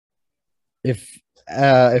guys. If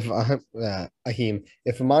Amani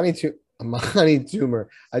Toomer,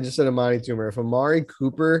 I just said Amani Toomer. If Amari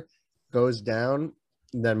Cooper goes down,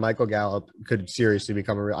 then Michael Gallup could seriously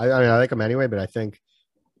become a real. I like him anyway, but I think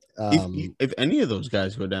if any of those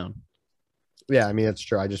guys go down, yeah, I mean it's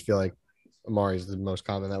true. I just feel like Amari is the most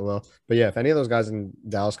common that will. But yeah, if any of those guys in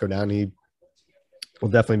Dallas go down, he will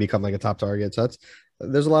definitely become like a top target. So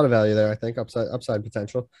there's a lot of value there. I think upside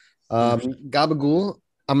potential. Gabagool,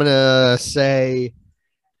 I'm gonna say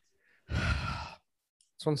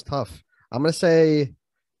this one's tough. I'm gonna say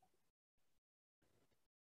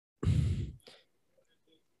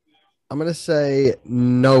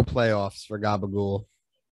no playoffs for Gabagool.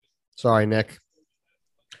 Sorry, Nick.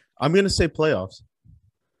 I'm gonna say playoffs.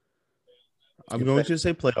 I'm going to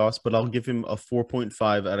say playoffs, but I'll give him a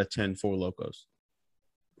 4.5 out of 10 for Locos.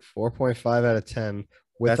 4.5 out of 10.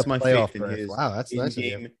 That's my faith in his. Wow, that's nice of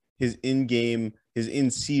you. His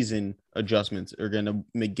in-season adjustments are going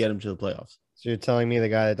to get him to the playoffs. So you're telling me the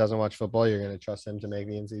guy that doesn't watch football, you're going to trust him to make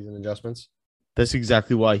the in-season adjustments? That's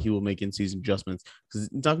exactly why he will make in-season adjustments. Because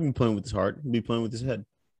he's not going to be playing with his heart. He'll be playing with his head.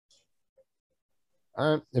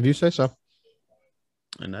 All right, if you say so.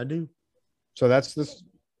 And I do. So that's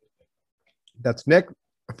Nick.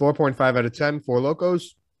 4.5 out of 10 for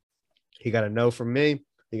Locos. He got a no from me.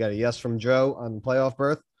 He got a yes from Joe on the playoff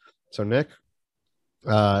berth. So Nick,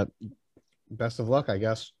 best of luck, I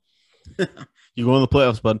guess. You go in the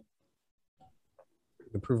playoffs, bud.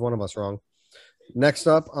 to prove one of us wrong. Next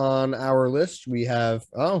up on our list, we have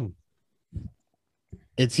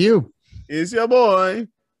it's you. It's your boy.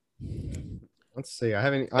 Let's see. I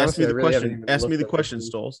haven't Ask honestly. me the question. Ask me the question,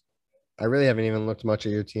 Stoles. I really haven't even looked much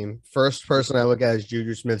at your team. First person I look at is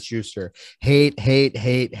Juju Smith-Schuster. Hate.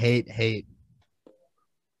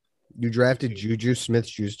 You drafted Juju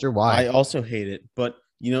Smith-Schuster. Why? I also hate it. But,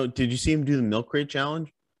 did you see him do the milk crate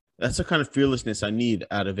challenge? That's the kind of fearlessness I need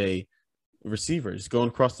out of a receiver. Just going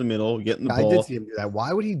across the middle, getting the ball. I did see him do that.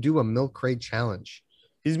 Why would he do a milk crate challenge?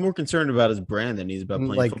 He's more concerned about his brand than he's about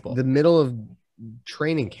playing football. The middle of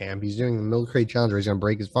training camp, he's doing the milk crate challenge where he's going to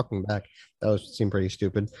break his fucking back. That seemed pretty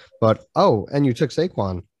stupid. But, and you took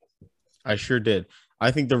Saquon. I sure did.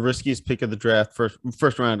 I think the riskiest pick of the draft,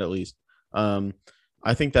 first round at least.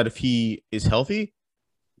 I think that if he is healthy,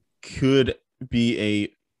 could be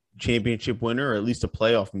a championship winner or at least a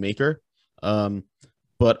playoff maker.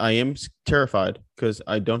 But I am terrified because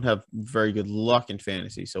I don't have very good luck in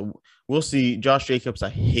fantasy. So we'll see. Josh Jacobs, I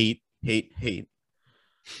hate.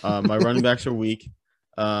 My running backs are weak.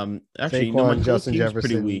 Actually, Saquon, my Justin team's Jefferson.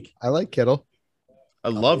 pretty weak. I like Kittle. I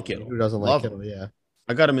love Kittle. Who doesn't like Kittle? Yeah.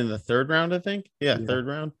 I got him in the third round, I think. Yeah, third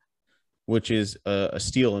round, which is a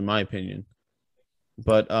steal in my opinion.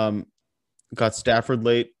 But got Stafford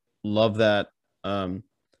late. Love that.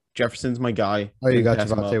 Jefferson's my guy. Oh, you got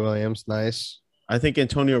Javonte Williams. Nice. I think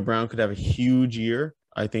Antonio Brown could have a huge year.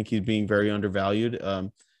 I think he's being very undervalued.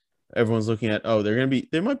 Everyone's looking at,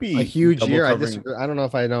 there might be a huge year. I don't know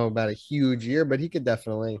if I know about a huge year, but he could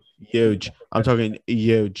definitely huge. I'm talking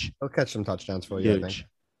huge. He'll catch some touchdowns for you. Huge.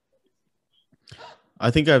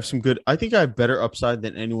 I think I have better upside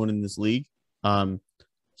than anyone in this league.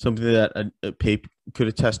 Something that a Pape could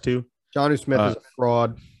attest to. Jonnu Smith is a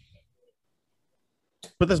fraud.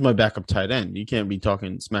 But that's my backup tight end. You can't be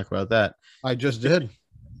talking smack about that. I just did.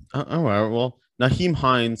 All right. Well, Naheem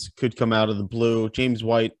Hines could come out of the blue. James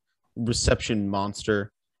White, reception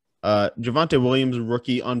monster. Javonte Williams,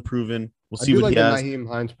 rookie, unproven. We'll see what he has. I do like the Naheem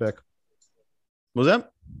Hines pick. What was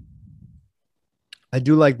that? I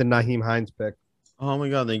do like the Naheem Hines pick. Oh, my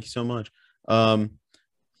God. Thank you so much.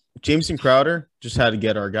 Jameson Crowder just had to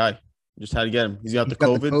get our guy. Just had to get him. He's got the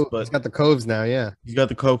COVID, but he's got the coves now. Yeah, he's got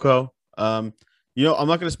the cocoa. I'm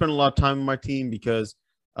not going to spend a lot of time on my team because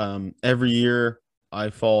every year I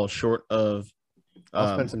fall short of.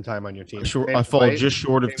 I'll spend some time on your team. I fall just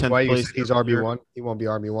short of 10th place. He's RB1. He won't be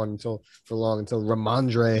RB1 until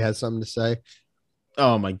Ramondre has something to say.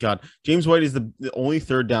 Oh my God, James White is the only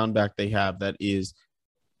third down back they have that is,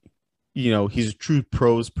 he's a true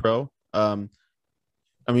pros pro.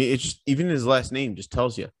 I mean, it's just even his last name just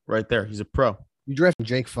tells you right there. He's a pro. You drafted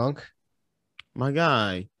Jake Funk? My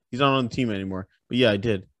guy. He's not on the team anymore. But yeah, I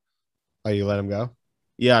did. Oh, you let him go?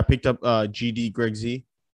 Yeah, I picked up GD Greg Z.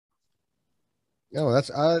 Oh,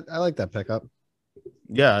 I like that pickup.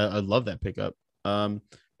 Yeah, I love that pickup. But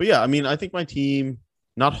yeah, I mean, I think my team,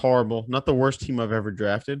 not horrible, not the worst team I've ever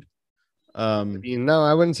drafted. No,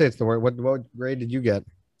 I wouldn't say it's the worst. What grade did you get?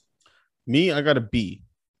 Me, I got a B.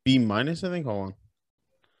 B minus, I think. Hold on.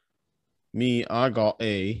 Me, I got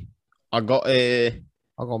me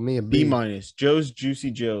a B minus. Joe's Juicy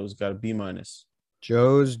Joe's got a B minus.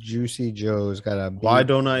 Joe's Juicy Joe's got a B. Why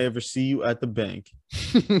don't I ever see you at the bank?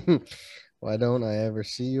 Why don't I ever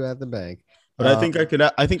see you at the bank? But I think I could.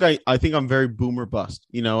 I think I'm very boomer bust.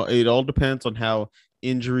 It all depends on how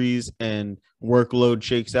injuries and workload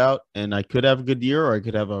shakes out, and I could have a good year or I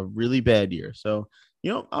could have a really bad year. So,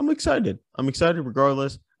 I'm excited. I'm excited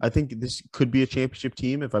regardless. I think this could be a championship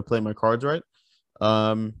team if I play my cards right.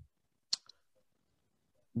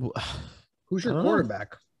 Who's your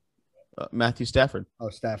quarterback? Matthew Stafford. Oh,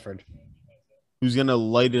 Stafford. Who's going to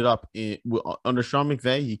light it up under Sean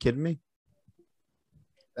McVay? You kidding me?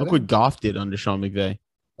 Look what Goff did under Sean McVay.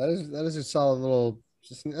 That is a solid little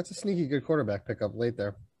 – that's a sneaky good quarterback pickup late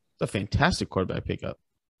there. It's a fantastic quarterback pickup.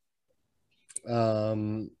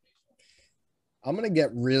 I'm going to get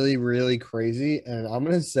really, really crazy, and I'm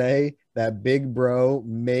going to say that Big Bro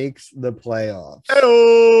makes the playoffs.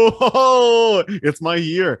 Oh, it's my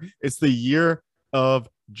year. It's the year of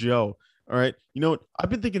Joe. All right. You know what? I've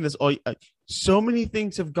been thinking this all. So many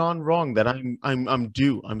things have gone wrong that I'm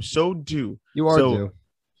due. I'm so due. You are due.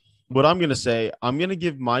 What I'm going to say, I'm going to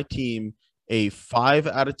give my team a 5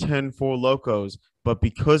 out of 10 for Locos, but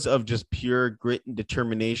because of just pure grit and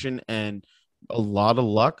determination and a lot of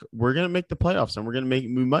luck, we're gonna make the playoffs, and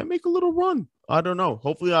we might make a little run. I don't know.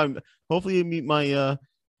 Hopefully I meet my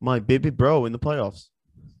my baby bro in the playoffs.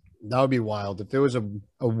 That would be wild if there was a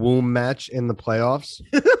womb match in the playoffs.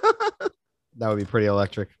 That would be pretty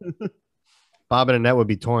electric. Bob and Annette would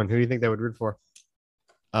be torn. Who do you think they would root for?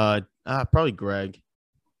 Probably Greg.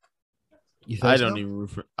 You think I so? don't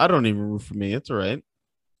even root for me. It's all right.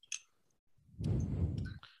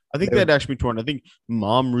 I think They would- that'd actually be torn. I think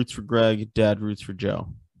mom roots for Greg, dad roots for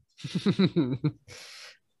Joe.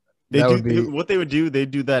 That would be What they would do. They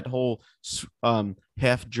do that whole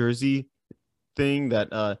half jersey thing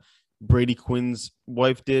that Brady Quinn's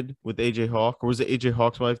wife did with AJ Hawk, or was it AJ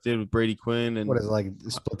Hawk's wife did with Brady Quinn? And what is it, like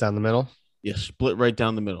split down the middle. yeah, split right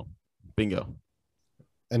down the middle. Bingo.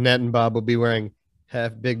 Annette and Bob will be wearing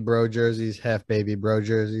half big bro jerseys, half baby bro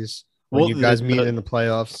jerseys when Well, you guys meet in the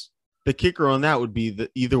playoffs. The kicker on that would be that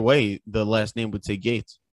either way, the last name would say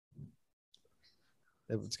Gates.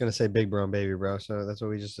 It's gonna say big bro and baby bro, so that's what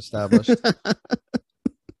we just established.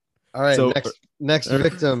 All right, So- next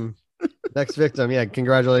victim. Next victim. Yeah,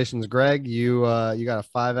 congratulations, Greg. You got a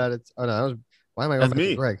 5 out of oh no, that was why am I going That's back to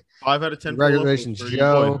me. Greg? 5 out of 10. Congratulations, for you,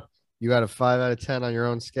 Joe. boy. You got a 5 out of 10 on your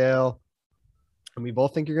own scale. And we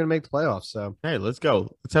both think you're gonna make the playoffs. So Hey, let's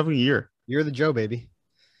go. Let's have a year. you're the Joe, baby.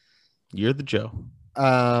 You're the Joe.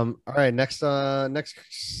 All right, next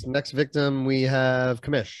victim we have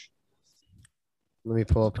Kamish. Let me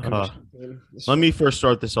pull up Kamish. Let me first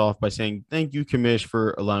start this off by saying thank you, Kamish,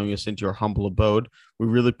 for allowing us into your humble abode. We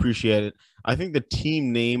really appreciate it. I think the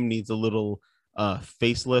team name needs a little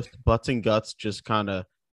facelift. Butts and Guts just kind of.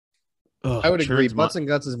 I would agree. Butts and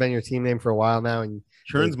Guts has been your team name for a while now, and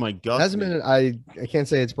Turns my guts. hasn't been. I can't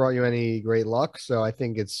say it's brought you any great luck, so I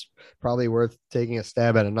think it's probably worth taking a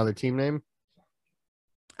stab at another team name.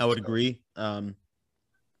 I would agree.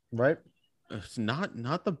 Right? It's not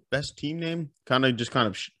the best team name. Kind of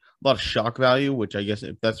a lot of shock value, which I guess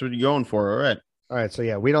if that's what you're going for, all right. All right. So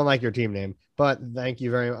yeah, we don't like your team name, but thank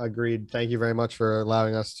you very much for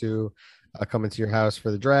allowing us to come into your house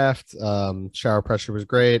for the draft. Shower pressure was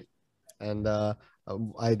great, and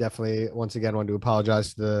I definitely once again want to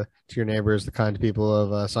apologize to your neighbors, the kind people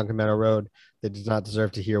of Sunken Meadow Road. They did not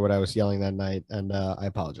deserve to hear what I was yelling that night, and I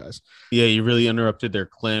apologize. Yeah, you really interrupted their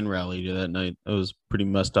clan rally that night. It was pretty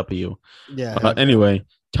messed up of you. Yeah. Anyway,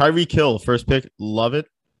 Tyreek Hill, first pick, love it.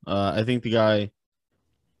 I think the guy.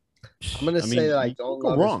 I'm going to say that I you don't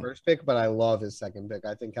can't go love his first pick, but I love his second pick.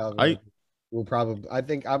 I think Calvin will probably. I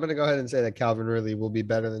think I'm going to go ahead and say that Calvin Ridley will be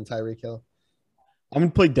better than Tyreek Hill. I'm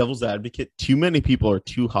going to play devil's advocate. Too many people are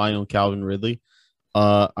too high on Calvin Ridley.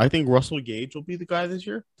 I think Russell Gage will be the guy this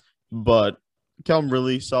year, but Calvin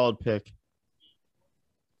Ridley, solid pick.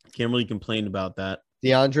 Can't really complain about that.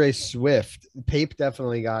 DeAndre Swift. Pape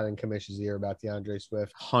definitely got in Kamish's ear about DeAndre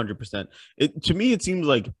Swift. 100%. To me, it seems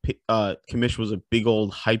like Kamish was a big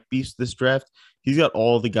old hype beast this draft. He's got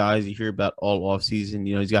all the guys you hear about all offseason.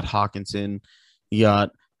 You know, he's got Hawkinson. He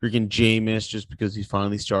got freaking Jameis just because he's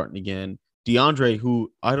finally starting again. DeAndre,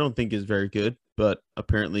 who I don't think is very good, but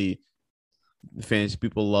apparently the fantasy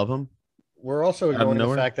people love him. We're also ignoring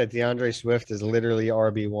the fact that DeAndre Swift is literally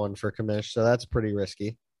RB1 for Kamish, so that's pretty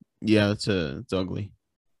risky. Yeah, it's ugly.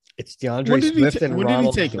 It's DeAndre Swift and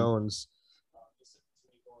Ronald take Jones.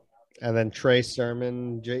 And then Trey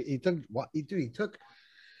Sermon.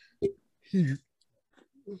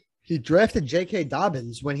 He drafted J.K.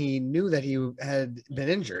 Dobbins when he knew that he had been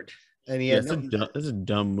injured. And he had that's a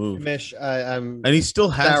dumb move. Kamish, I'm and he still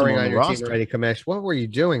has him on on the your roster. team already, Kamish. What were you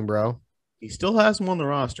doing, bro? He still has him on the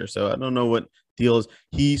roster, so I don't know what deal is.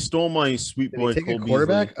 He stole my sweet Did boy he take Cole a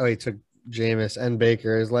quarterback? Beasley. Oh, he took Jameis and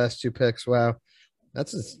Baker, his last 2 picks. Wow.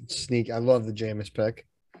 That's a sneak. I love the Jameis pick.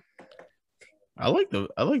 I like the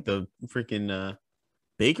freaking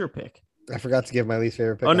Baker pick. I forgot to give my least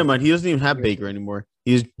favorite pick. Oh, never mind. He doesn't even have Baker anymore.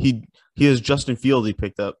 He has Justin Fields he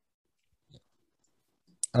picked up.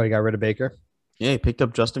 Oh, he got rid of Baker? Yeah, he picked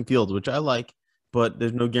up Justin Fields, which I like, but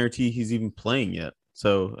there's no guarantee he's even playing yet.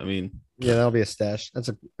 So, I mean. Yeah, that'll be a stash. That's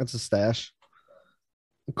a stash.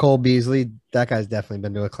 Cole Beasley, that guy's definitely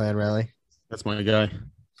been to a clan rally. That's my guy.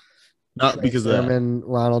 Not Trey because Sermon, of that.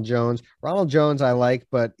 Ronald Jones. Ronald Jones I like,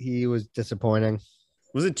 but he was disappointing.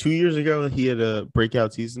 Was it 2 years ago that he had a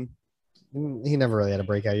breakout season? He never really had a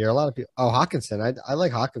breakout year. A lot of people. Oh, Hawkinson. I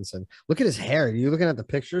like Hawkinson. Look at his hair. Are you looking at the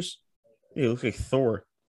pictures? Yeah, he looks like Thor.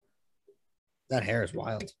 That hair is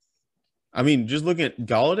wild. I mean, just looking at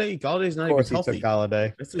Galladay. Galladay's not Of even course, he healthy. took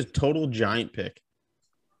Galladay. That's a total giant pick.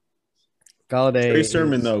 Galladay. Trey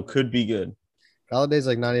Sermon, though, could be good. Galladay's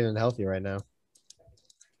like not even healthy right now.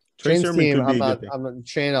 Trey Shane's Sermon team, could be a I'm good pick. not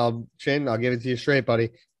Shane. I'll give it to you straight,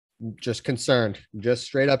 buddy. Just concerned. Just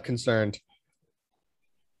straight up concerned.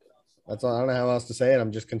 That's all. I don't know how else to say it.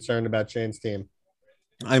 I'm just concerned about Shane's team.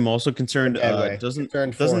 I'm also concerned. Doesn't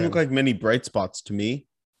look like many bright spots to me.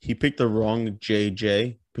 He picked the wrong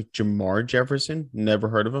JJ. Picked Jamar Jefferson. Never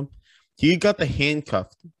heard of him. He got the handcuff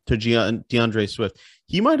to DeAndre Swift.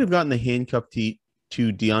 He might have gotten the handcuff to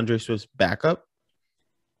DeAndre Swift's backup.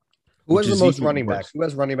 Who has which the is most even running worse. backs? Who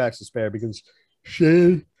has running backs to spare? Because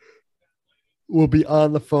Shane will be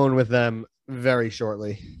on the phone with them very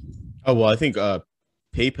shortly. Oh well, I think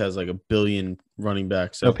Pape has like 1 billion running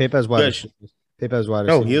backs. So No, Pape has wide you guys- receivers. Pape has wide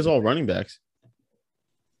no, receivers. he has all running backs.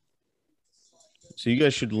 So you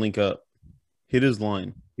guys should link up, hit his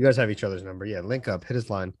line. You guys have each other's number. Yeah, link up, hit his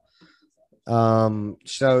line.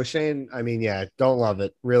 So Shane, I mean, yeah, don't love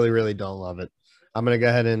it. Really, really don't love it. I'm gonna go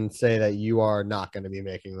ahead and say that you are not going to be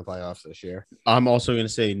making the playoffs this year. I'm also going to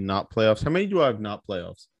say not playoffs. How many do I have not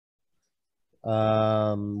playoffs?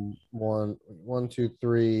 One, two,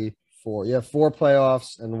 three, four. You have 4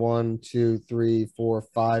 playoffs and 1, 2, 3, 4,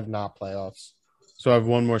 5 not playoffs. So I have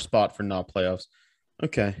one more spot for not playoffs.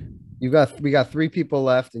 Okay. We got 3 people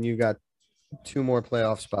left, and you got 2 more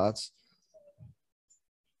playoff spots.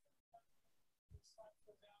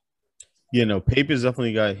 Yeah, no, Pape is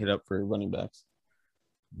definitely a guy hit up for running backs.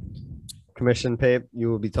 Commission Pape, you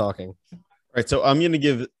will be talking. All right, so I'm going to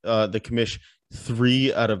give the commish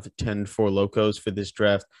 3 out of 10 for locos for this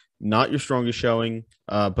draft. Not your strongest showing,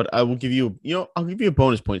 but I will give you, I'll give you a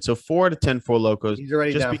bonus point. So 4 out of 10 for locos. He's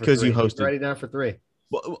already just down because for 3. you hosted. He's already down for 3.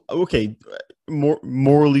 Well, okay,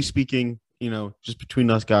 morally speaking, just between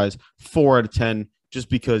us guys, 4 out of 10 just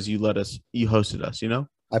because you hosted us.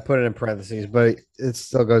 I put it in parentheses, but it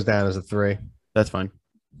still goes down as a 3. That's fine.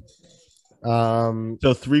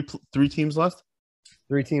 So three teams left.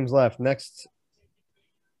 3 teams left. Next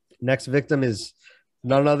victim is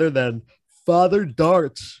none other than Father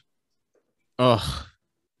Darts. Ugh.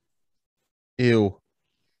 Ew.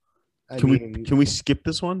 Can we skip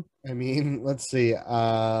this one? I mean, let's see.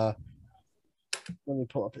 Let me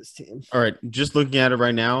pull up his team. All right, just looking at it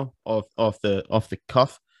right now, off the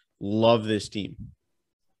cuff, love this team.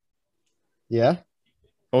 Yeah.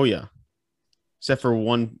 Oh yeah, except for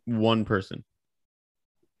one person.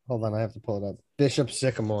 Hold on, I have to pull it up. Bishop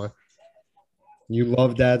Sycamore. You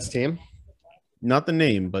love Dad's team? Not the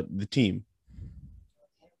name, but the team.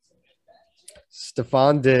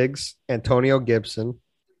 Stephon Diggs, Antonio Gibson,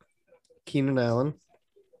 Keenan Allen,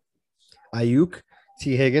 Ayuk,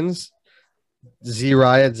 T. Higgins, Z.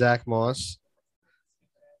 Riot, Zach Moss,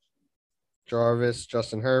 Jarvis,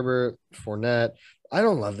 Justin Herbert, Fournette. I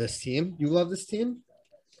don't love this team. You love this team?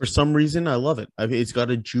 For some reason, I love it. It's got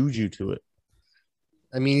a juju to it.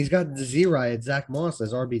 I mean, he's got Z. Riot, Zach Moss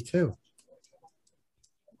as RB2.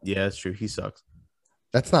 Yeah, that's true. He sucks.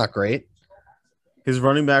 That's not great. His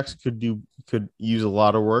running backs could use a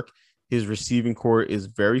lot of work. His receiving core is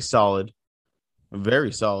very solid.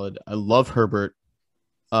 Very solid. I love Herbert.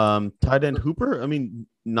 Tight end Hooper, I mean,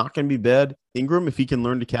 not going to be bad. Ingram, if he can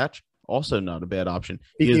learn to catch, also not a bad option.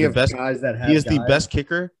 Speaking of guys that have He is the best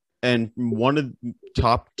kicker and one of the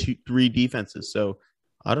top 3 defenses. So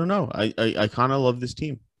I don't know. I kind of love this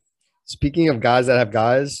team. Speaking of guys that have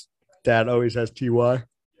guys, Dad always has TY.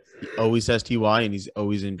 He always has TY, and he's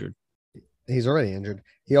always injured. He's already injured.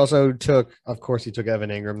 He also took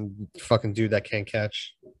Evan Ingram, fucking dude that can't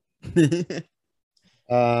catch. Leonard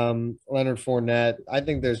Fournette. I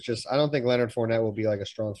don't think Leonard Fournette will be like a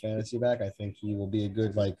strong fantasy back. I think he will be a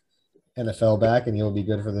good NFL back, and he'll be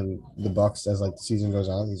good for the Bucs as the season goes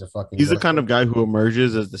on. He's the kind of guy who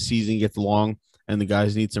emerges as the season gets long and the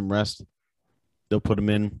guys need some rest. They'll put him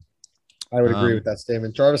in. I would agree with that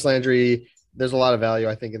statement. Jarvis Landry, there's a lot of value,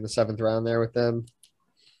 I think, in the 7th round there with them.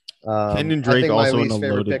 Kenyon Drake also in a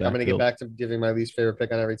loaded backfield. I'm going to get back to giving my least favorite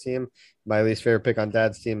pick on every team. My least favorite pick on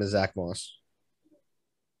Dad's team is Zach Moss.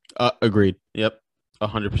 Agreed. Yep.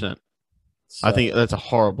 100%. So, I think that's a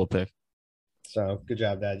horrible pick. So good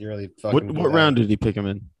job, Dad. You really fucking. What round did he pick him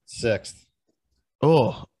in? 6th.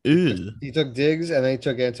 Oh, ew. He took Diggs, and then he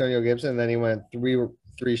took Antonio Gibson, and then he went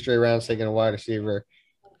three straight rounds taking a wide receiver.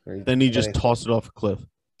 Then he just tossed it off a cliff.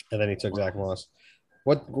 And then he took Zach Moss.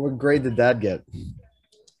 What grade did Dad get?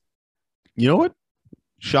 You know what?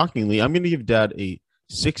 Shockingly, I'm going to give Dad a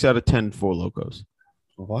 6 out of 10 for locos.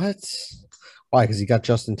 What? Why? Because he got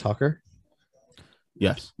Justin Tucker?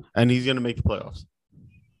 Yes. And he's going to make the playoffs.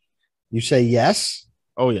 You say yes?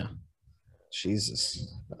 Oh, yeah.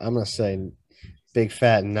 Jesus. I'm going to say big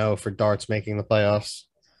fat no for Darts making the playoffs.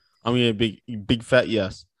 I'm going to big fat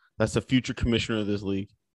yes. That's the future commissioner of this league.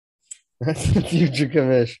 That's the future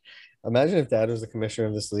commish. Imagine if Dad was the commissioner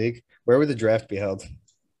of this league. Where would the draft be held?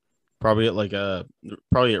 Probably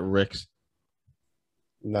at Rick's.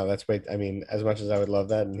 No, that's way. I mean, as much as I would love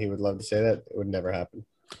that, and he would love to say that, it would never happen.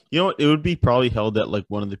 You know what? It would be probably held at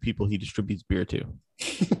one of the people he distributes beer to.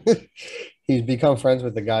 He's become friends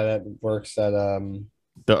with the guy that works at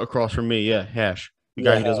the across from me. Yeah, Hash. The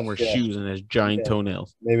guy who doesn't wear shoes and has giant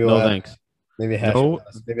toenails. Maybe no thanks. Maybe Hash. No,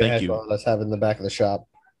 maybe Hash. Let's have it in the back of the shop.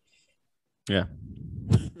 Yeah.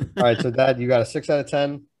 All right, so Dad, you got a 6 out of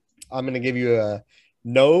 10. I'm gonna give you a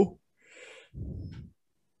no.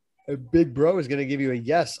 A big bro is gonna give you a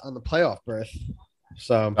yes on the playoff berth.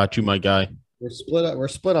 So Got you, my guy. we're split. We're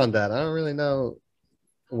split on that. I don't really know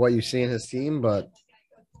what you see in his team, but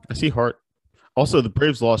I see Hart. Also, the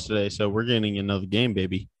Braves lost today, so we're getting another game,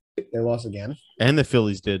 baby. they lost again. And the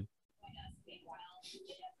Phillies did.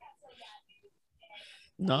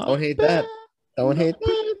 No, Don't hate that. Don't hate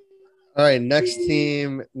that. All right, next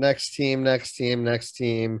team is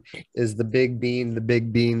the Big Bean,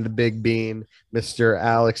 Mr.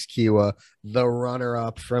 Alex Kiwa, the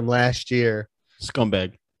runner-up from last year.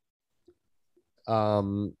 Scumbag.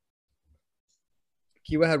 Kiwa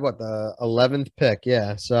had what, the 11th pick?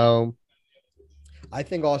 Yeah. So I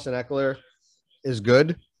think Austin Eckler is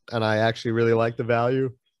good, and I actually really like the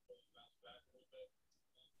value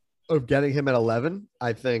of getting him at 11.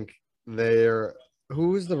 I think who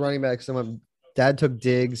was the running back? Someone, Dad took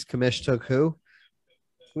Diggs. Kamish took who?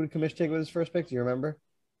 Who did Kamish take with his first pick? Do you remember?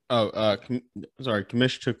 Oh, sorry.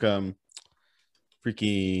 Kamish took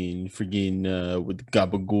freaking with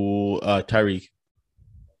Gabagool, Tyreek.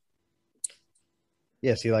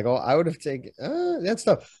 Yeah, see, like, I would have taken that's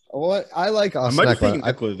tough. Well, I like I Austin might have Eckler. taken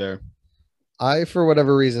Eckler there. I, for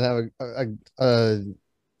whatever reason, have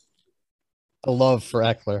a love for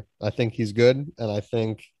Eckler. I think he's good, and I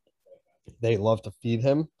think they love to feed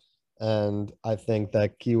him. And I think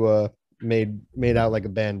that Kiwa made out like a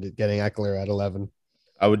bandit getting Eckler at 11.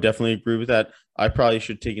 I would definitely agree with that. I probably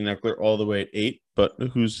should take an Eckler all the way at 8, but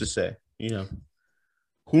who's to say?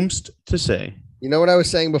 Whomst to say? You know what I was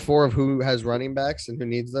saying before of who has running backs and who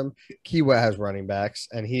needs them? Kiwa has running backs,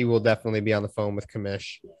 and he will definitely be on the phone with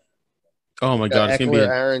Kamish. Oh my God, it's Eckler, gonna be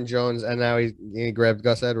Aaron Jones, and now he grabbed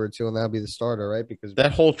Gus Edwards too, and that'll be the starter, right? Because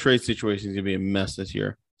that whole trade situation is gonna be a mess this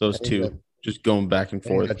year. Those two just going back and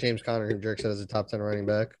forth. Got James Conner, who Jerk said is a top 10 running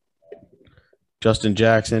back. Justin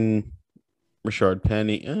Jackson, Rashard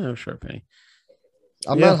Penny. Rashard Penny.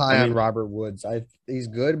 I'm not high on Robert Woods. He's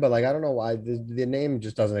good, but like I don't know why the name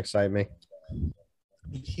just doesn't excite me.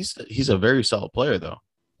 He's a very solid player though.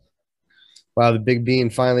 Wow, the Big Bean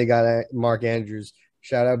finally got Mark Andrews.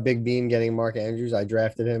 Shout out Big Bean getting Mark Andrews. I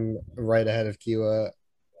drafted him right ahead of Kiwa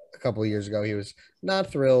a couple of years ago. He was not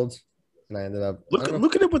thrilled, and I ended up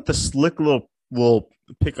look at it with the slick little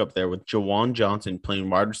pickup there with Jawan Johnson playing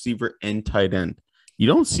wide receiver and tight end. You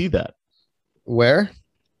don't see that. Where?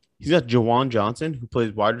 He's got Jawan Johnson who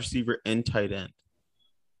plays wide receiver and tight end.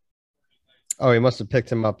 Oh, he must have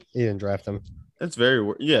picked him up. He didn't draft him. That's very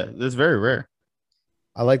rare.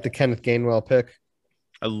 I like the Kenneth Gainwell pick.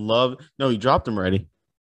 He dropped him already.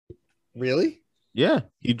 Really? Yeah,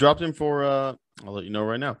 he dropped him for I'll let you know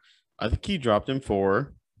right now. I think he dropped him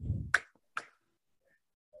for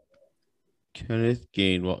Kenneth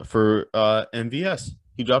Gainwell for MVS.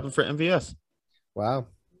 He dropped him for MVS. Wow.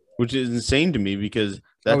 Which is insane to me because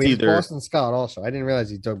that's he's either Boston Scott also. I didn't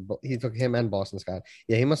realize he took him and Boston Scott.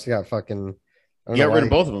 Yeah, he must have got fucking he got rid of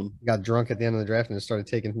both of them. Got drunk at the end of the draft and just started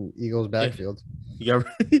taking Eagles backfield. He got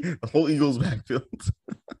the whole Eagles backfield.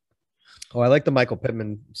 Oh, I like the Michael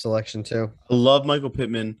Pittman selection too. I love Michael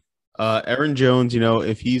Pittman. Aaron Jones,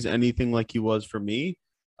 if he's anything like he was for me,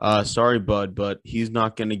 sorry, bud, but he's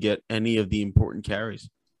not going to get any of the important carries.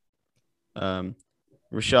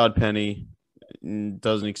 Rashad Penny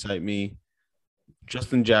doesn't excite me.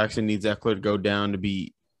 Justin Jackson needs Eckler to go down to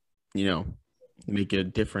be, make a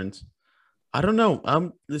difference. I don't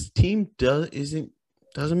know. This team doesn't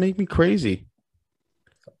make me crazy.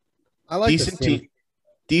 I like this team.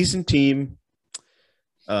 Decent team.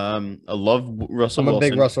 I love Russell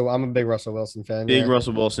Wilson. I'm a big Russell Wilson fan.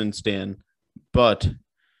 Russell Wilson stan. But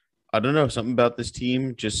I don't know. Something about this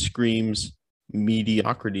team just screams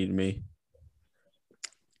mediocrity to me.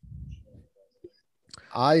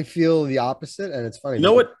 I feel the opposite, and it's funny.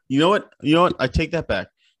 You know what? I take that back.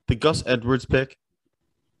 The Gus Edwards pick,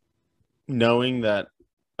 knowing that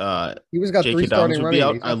he's got three starting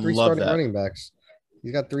running backs. I love that. Running backs.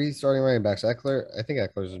 He's got 3 starting running backs. Eckler, I think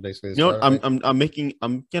Eckler's is basically.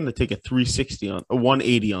 I'm gonna take a 360 on a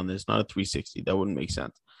 180 on this, not a 360. That wouldn't make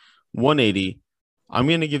sense. 180. I'm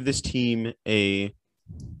gonna give this team a.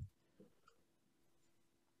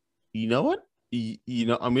 You know what?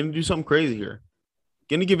 I'm gonna do something crazy here.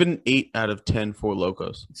 Gonna give it an 8 out of 10 for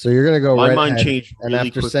Locos. So you're gonna go. My mind changed. And really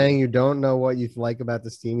after quickly. saying you don't know what you like about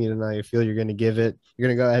this team, you don't know how you feel. You're gonna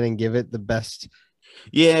go ahead and give it the best.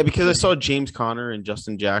 Yeah, because I saw James Conner and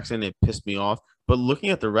Justin Jackson, it pissed me off. But looking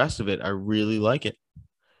at the rest of it, I really like it.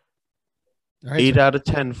 All right, 8 out of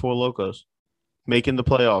 10 for Locos, making the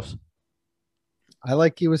playoffs. I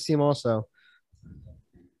like Kiwa's team also.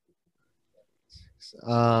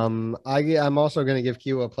 I'm also going to give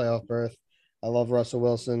Q a playoff berth. I love Russell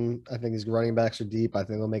Wilson. I think his running backs are deep. I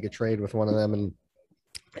think they'll make a trade with one of them and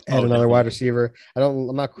add another wide receiver.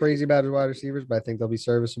 I'm not crazy about his wide receivers, but I think they'll be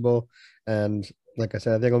serviceable. And like I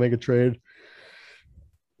said, I think I'll make a trade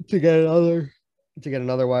to get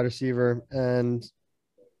another wide receiver. And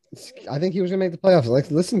I think he was gonna make the playoffs.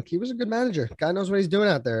 Like, listen, he was a good manager. Guy knows what he's doing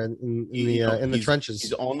out there in the trenches.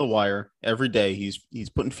 He's on the wire every day. He's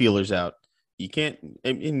putting feelers out. You can't,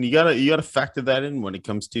 and you gotta factor that in when it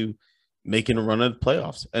comes to making a run at the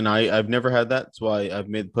playoffs. And I've never had that. That's why I've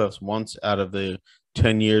made the playoffs once out of the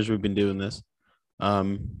 10 years we've been doing this.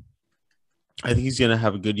 I think he's gonna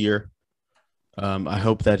have a good year. I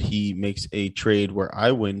hope that he makes a trade where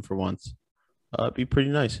I win for once. It'd be pretty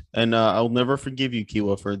nice. And I'll never forgive you,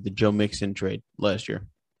 Kiwa, for the Joe Mixon trade last year.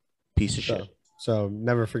 Piece of shit. So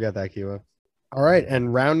never forget that, Kiwa. All right.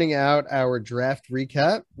 And rounding out our draft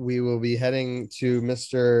recap, we will be heading to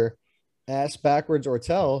Mr. Ass Backwards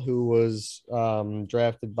Ortel, who was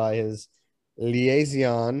drafted by his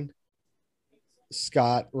liaison,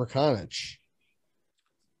 Scott Rakonich.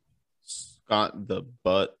 Scott the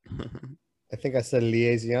butt. I think I said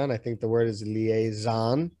liaison. I think the word is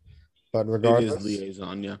liaison. But regardless, it is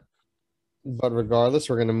liaison, yeah. But regardless,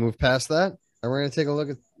 we're going to move past that, and we're going to take a look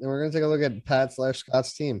at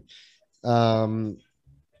Pat/Scott's team.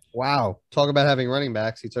 Wow, talk about having running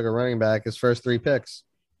backs. He took a running back his first 3 picks.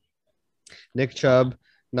 Nick Chubb,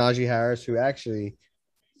 Najee Harris, who actually,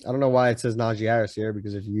 I don't know why it says Najee Harris here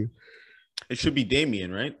because it should be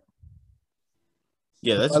Damian, right?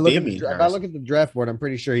 Yeah, that's Damian. If I look at the draft board, I'm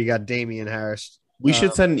pretty sure he got Damian Harris. We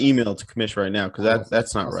should send an email to Commish right now because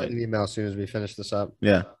that's not right. Send an email as soon as we finish this up.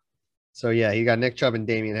 Yeah. So yeah, he got Nick Chubb and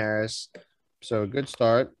Damian Harris. So good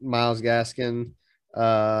start. Miles Gaskin.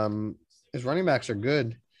 His running backs are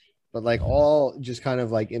good, but like all just kind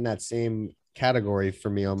of like in that same category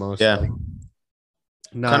for me almost. Yeah. Like,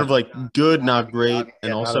 kind of like good, not great,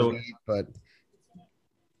 and also elite, but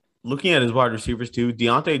looking at his wide receivers too,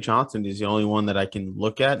 Deontay Johnson is the only one that I can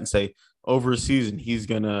look at and say over a season he's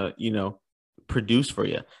gonna, produce for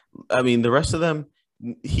you. I mean, the rest of them,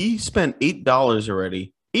 he spent $8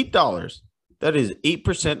 already. $8. That is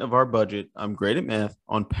 8% of our budget. I'm great at math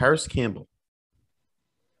on Paris Campbell.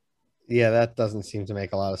 Yeah, that doesn't seem to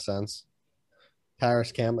make a lot of sense.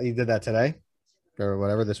 Paris Campbell, he did that today or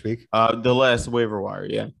whatever this week. The last waiver wire,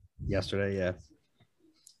 yeah. Yesterday, yeah.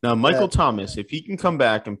 Now, Michael Thomas, if he can come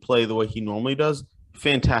back and play the way he normally does,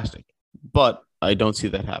 fantastic. But I don't see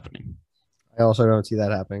that happening. I also don't see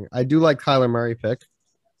that happening. I do like Kyler Murray pick.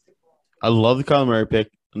 I love the Kyler Murray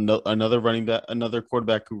pick. Another running back, another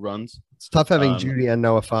quarterback who runs. It's tough having Judy and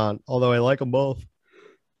Noah Fant, although I like them both.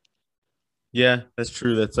 Yeah, that's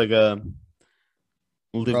true. That's like a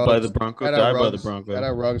live by the Broncos, die by the Broncos. Shout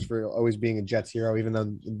out Ruggs for always being a Jets hero, even though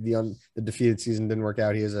the defeated season didn't work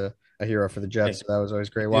out. He is a hero for the Jets. So that was always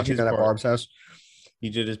great. Watching that at Barb's house. He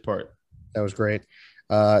did his part. That was great.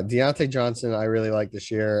 Deontay Johnson, I really like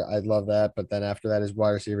this year. I'd love that. But then after that, his wide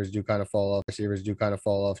receivers do kind of fall off.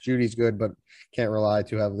 Judy's good, but can't rely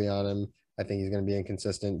too heavily on him. I think he's going to be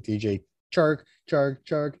inconsistent. DJ Chark, DJ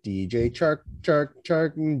Chark, DJ Chark.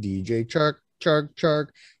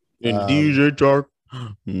 And DJ Chark.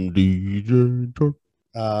 DJ Chark.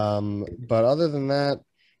 But other than that,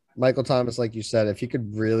 Michael Thomas, like you said, if he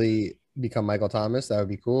could really become Michael Thomas, that would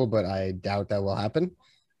be cool, but I doubt that will happen.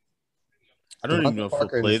 I don't even know if he'll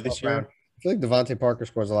play this year. I feel like Devontae Parker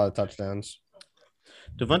scores a lot of touchdowns.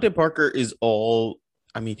 Devontae Parker is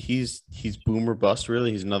he's boom or bust,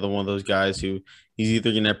 really. He's another one of those guys who he's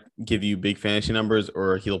either going to give you big fantasy numbers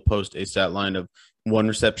or he'll post a stat line of 1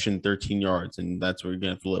 reception, 13 yards, and that's what you're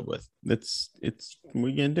going to have to live with. It's what are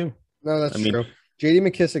you going to do? No, that's true. J.D.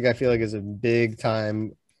 McKissick, I feel like, is a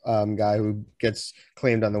big-time guy who gets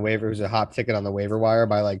claimed on the waiver, who's a hot ticket on the waiver wire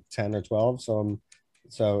by like 10 or 12. So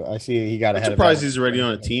I see he got ahead. I'm surprised he's already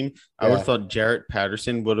on a team. I would have thought Jarrett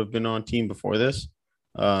Patterson would have been on a team before this.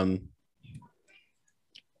 Took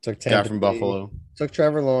guy from Buffalo. Took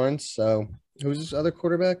Trevor Lawrence. So who's this other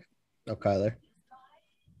quarterback? Oh, Kyler.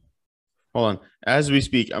 Hold on. As we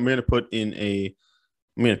speak, I'm going to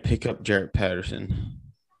pick up Jarrett Patterson.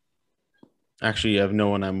 Actually, I have no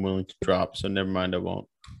one I'm willing to drop, so never mind, I won't.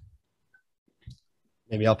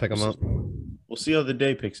 Maybe I'll pick him up. We'll see how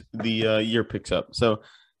the year picks up. So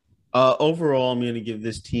overall, I'm going to give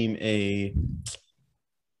this team a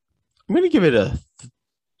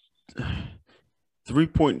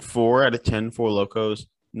 3.4 out of 10 for Locos,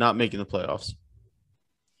 not making the playoffs.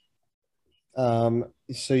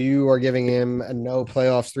 So you are giving him a no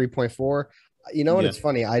playoffs 3.4. You know what? It's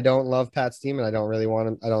funny. I don't love Pat's team, and I don't really want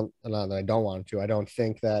him. I don't want him to. I don't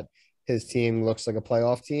think that his team looks like a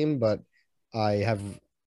playoff team, but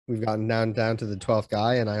we've gotten down to the 12th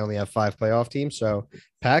guy, and I only have 5 playoff teams. So,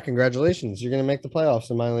 Pat, congratulations. You're going to make the playoffs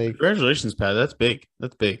in my league. Congratulations, Pat. That's big.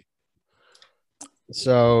 That's big.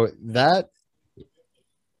 So that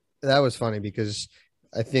was funny because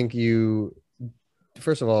I think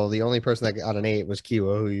first of all, the only person that got an 8 was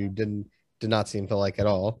Kiwa, who you did not seem to like at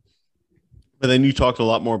all. But then you talked a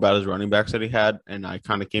lot more about his running backs that he had, and I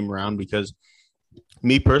kind of came around because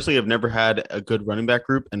me personally, I've never had a good running back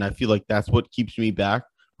group, and I feel like that's what keeps me back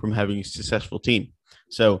from having a successful team.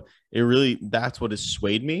 So that's what has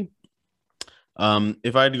swayed me.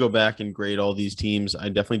 If I had to go back and grade all these teams, I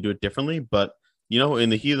definitely do it differently. But, in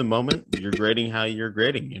the heat of the moment, you're grading how you're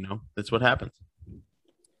grading, that's what happens.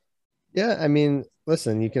 Yeah, I mean,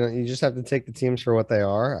 listen, you just have to take the teams for what they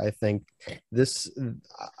are. I think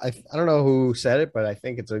I don't know who said it, but I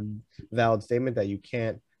think it's a valid statement that you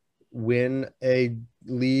can't win a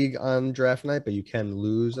league on draft night, but you can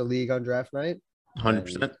lose a league on draft night.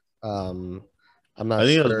 100%. I'm not I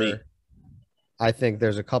think sure. that was me. I think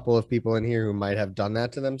there's a couple of people in here who might have done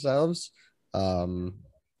that to themselves.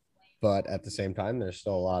 But at the same time, there's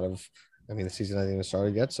still a lot of, the season hasn't even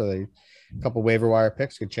started yet. So a couple waiver wire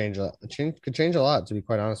picks could change a lot, to be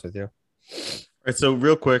quite honest with you. All right. So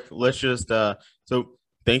real quick, let's just, so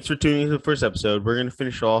thanks for tuning into the first episode. We're going to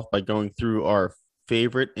finish off by going through our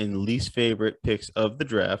favorite and least favorite picks of the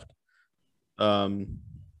draft. So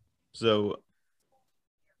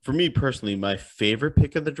for me personally, my favorite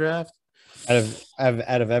pick of the draft, out of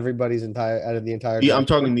the entire draft. I'm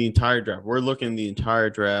talking the entire draft. We're looking at the entire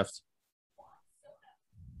draft.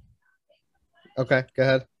 Okay, go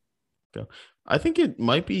ahead. I think it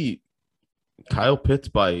might be Kyle Pitts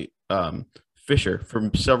by Fisher for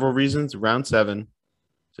several reasons. Round 7,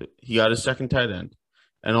 so he got his second tight end,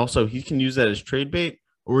 and also he can use that as trade bait,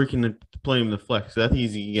 or he can play him in the flex. So I think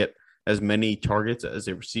he can get as many targets as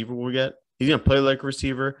a receiver will get. He's gonna play like a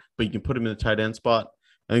receiver, but you can put him in the tight end spot.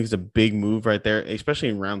 I think it's a big move right there, especially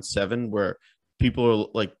in round 7, where people are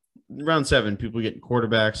like round 7, people getting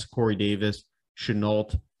quarterbacks, Corey Davis,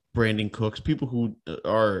 Chenault, Brandon Cooks, people who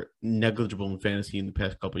are negligible in fantasy in the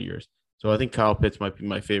past couple of years. So I think Kyle Pitts might be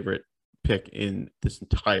my favorite pick in this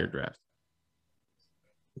entire draft.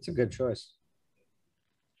 It's a good choice.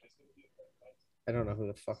 I don't know who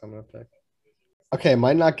the fuck I'm going to pick. Okay,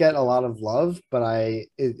 might not get a lot of love, but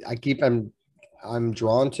I'm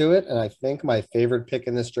drawn to it, and I think my favorite pick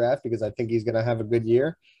in this draft, because I think he's going to have a good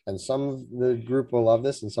year, and some of the group will love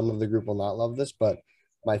this and some of the group will not love this, but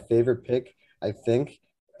my favorite pick, I think,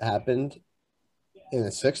 happened in the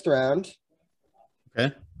 6th round.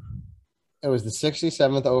 Okay. It was the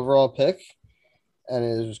 67th overall pick, and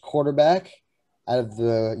it was quarterback out of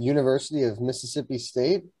the University of Mississippi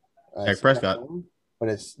State. Dak Prescott. But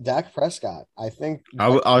it's Dak Prescott. I think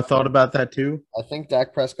I thought about that too. I think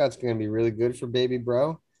Dak Prescott's going to be really good for baby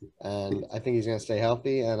bro, and I think he's going to stay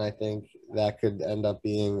healthy, and I think that could end up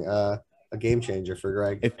being a game changer for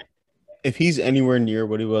Greg. If he's anywhere near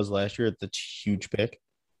what he was last year, it's a huge pick.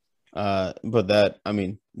 But that,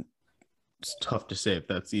 it's tough to say if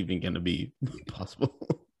that's even going to be possible.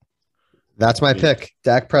 That's my pick.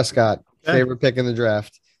 Dak Prescott, okay. Favorite pick in the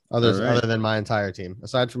draft, other than my entire team.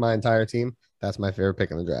 Aside from my entire team, that's my favorite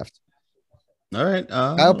pick in the draft. All right.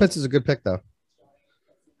 Kyle Pitts is a good pick, though.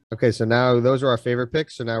 Okay, so now those are our favorite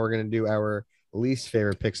picks. So now we're going to do our least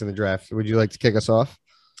favorite picks in the draft. Would you like to kick us off?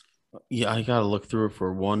 Yeah, I got to look through it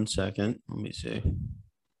for 1 second. Let me see.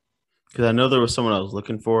 Because I know there was someone I was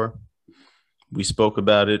looking for. We spoke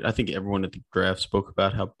about it. I think everyone at the draft spoke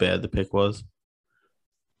about how bad the pick was.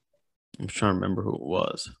 I'm trying to remember who it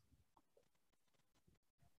was.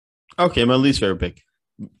 Okay, my least favorite pick.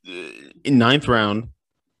 In 9th round,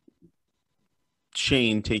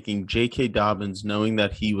 Shane taking J.K. Dobbins, knowing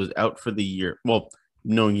that he was out for the year. Well,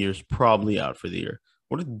 knowing he was probably out for the year.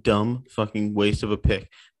 What a dumb fucking waste of a pick.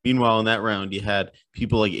 Meanwhile, in that round, you had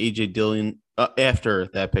people like A.J. Dillon. After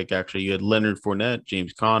that pick, actually, you had Leonard Fournette,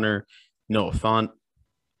 James Conner, Noah Fant,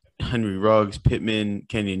 Henry Ruggs, Pittman,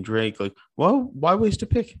 Kenyon Drake. Like, well, why waste a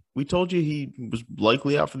pick? We told you he was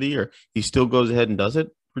likely out for the year. He still goes ahead and does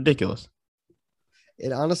it. Ridiculous.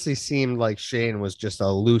 It honestly seemed like Shane was just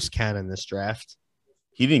a loose cannon this draft.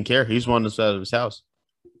 He didn't care. He just wanted us out of his house.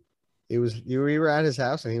 We were at his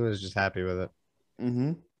house, and he was just happy with it.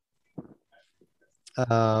 Mm-hmm.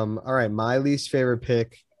 All right, my least favorite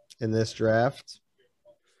pick in this draft,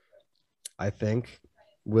 I think,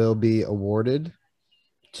 will be awarded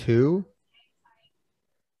to.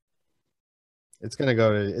 It's gonna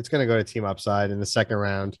go to Team Upside in the 2nd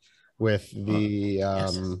round with the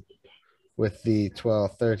with the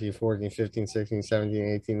 12, 13, 14, 15, 16, 17,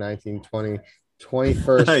 18, 19, 20,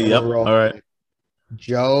 21st Yep. overall. All right. Pick,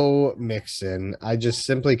 Joe Mixon. I just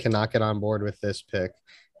simply cannot get on board with this pick.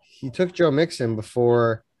 He took Joe Mixon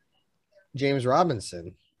before James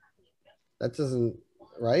Robinson. That doesn't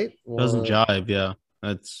right? Doesn't jive. Yeah.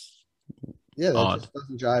 That's that odd. just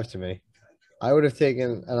doesn't jive to me. I would have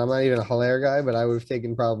taken, and I'm not even a Hilaire guy, but I would have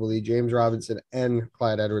taken probably James Robinson and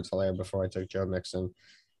Clyde Edwards-Hilaire before I took Joe Mixon.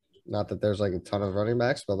 Not that there's like a ton of running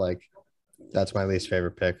backs, but like that's my least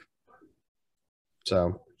favorite pick.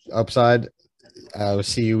 So upside, we'll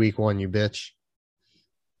see you week 1, you bitch.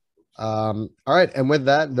 All right, and with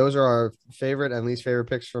that, those are our favorite and least favorite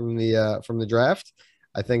picks from the draft.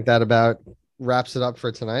 I think that about wraps it up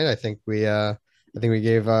for tonight. I think we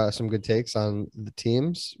gave some good takes on the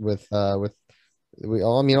teams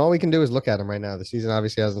all we can do is look at them right now. The season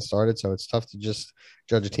obviously hasn't started, so it's tough to just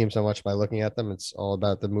judge a team so much by looking at them. It's all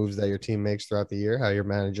about the moves that your team makes throughout the year, how your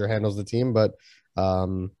manager handles the team. But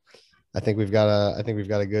I think we've got a good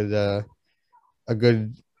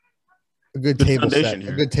table set.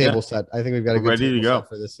 here. A good table set. I think we've got a good ready to table go set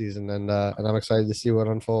for this season, and I'm excited to see what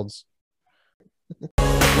unfolds.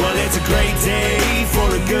 Well, it's a great day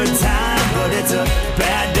for a good time, but it's a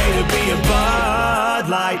bad day to be a Bud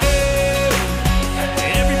Light.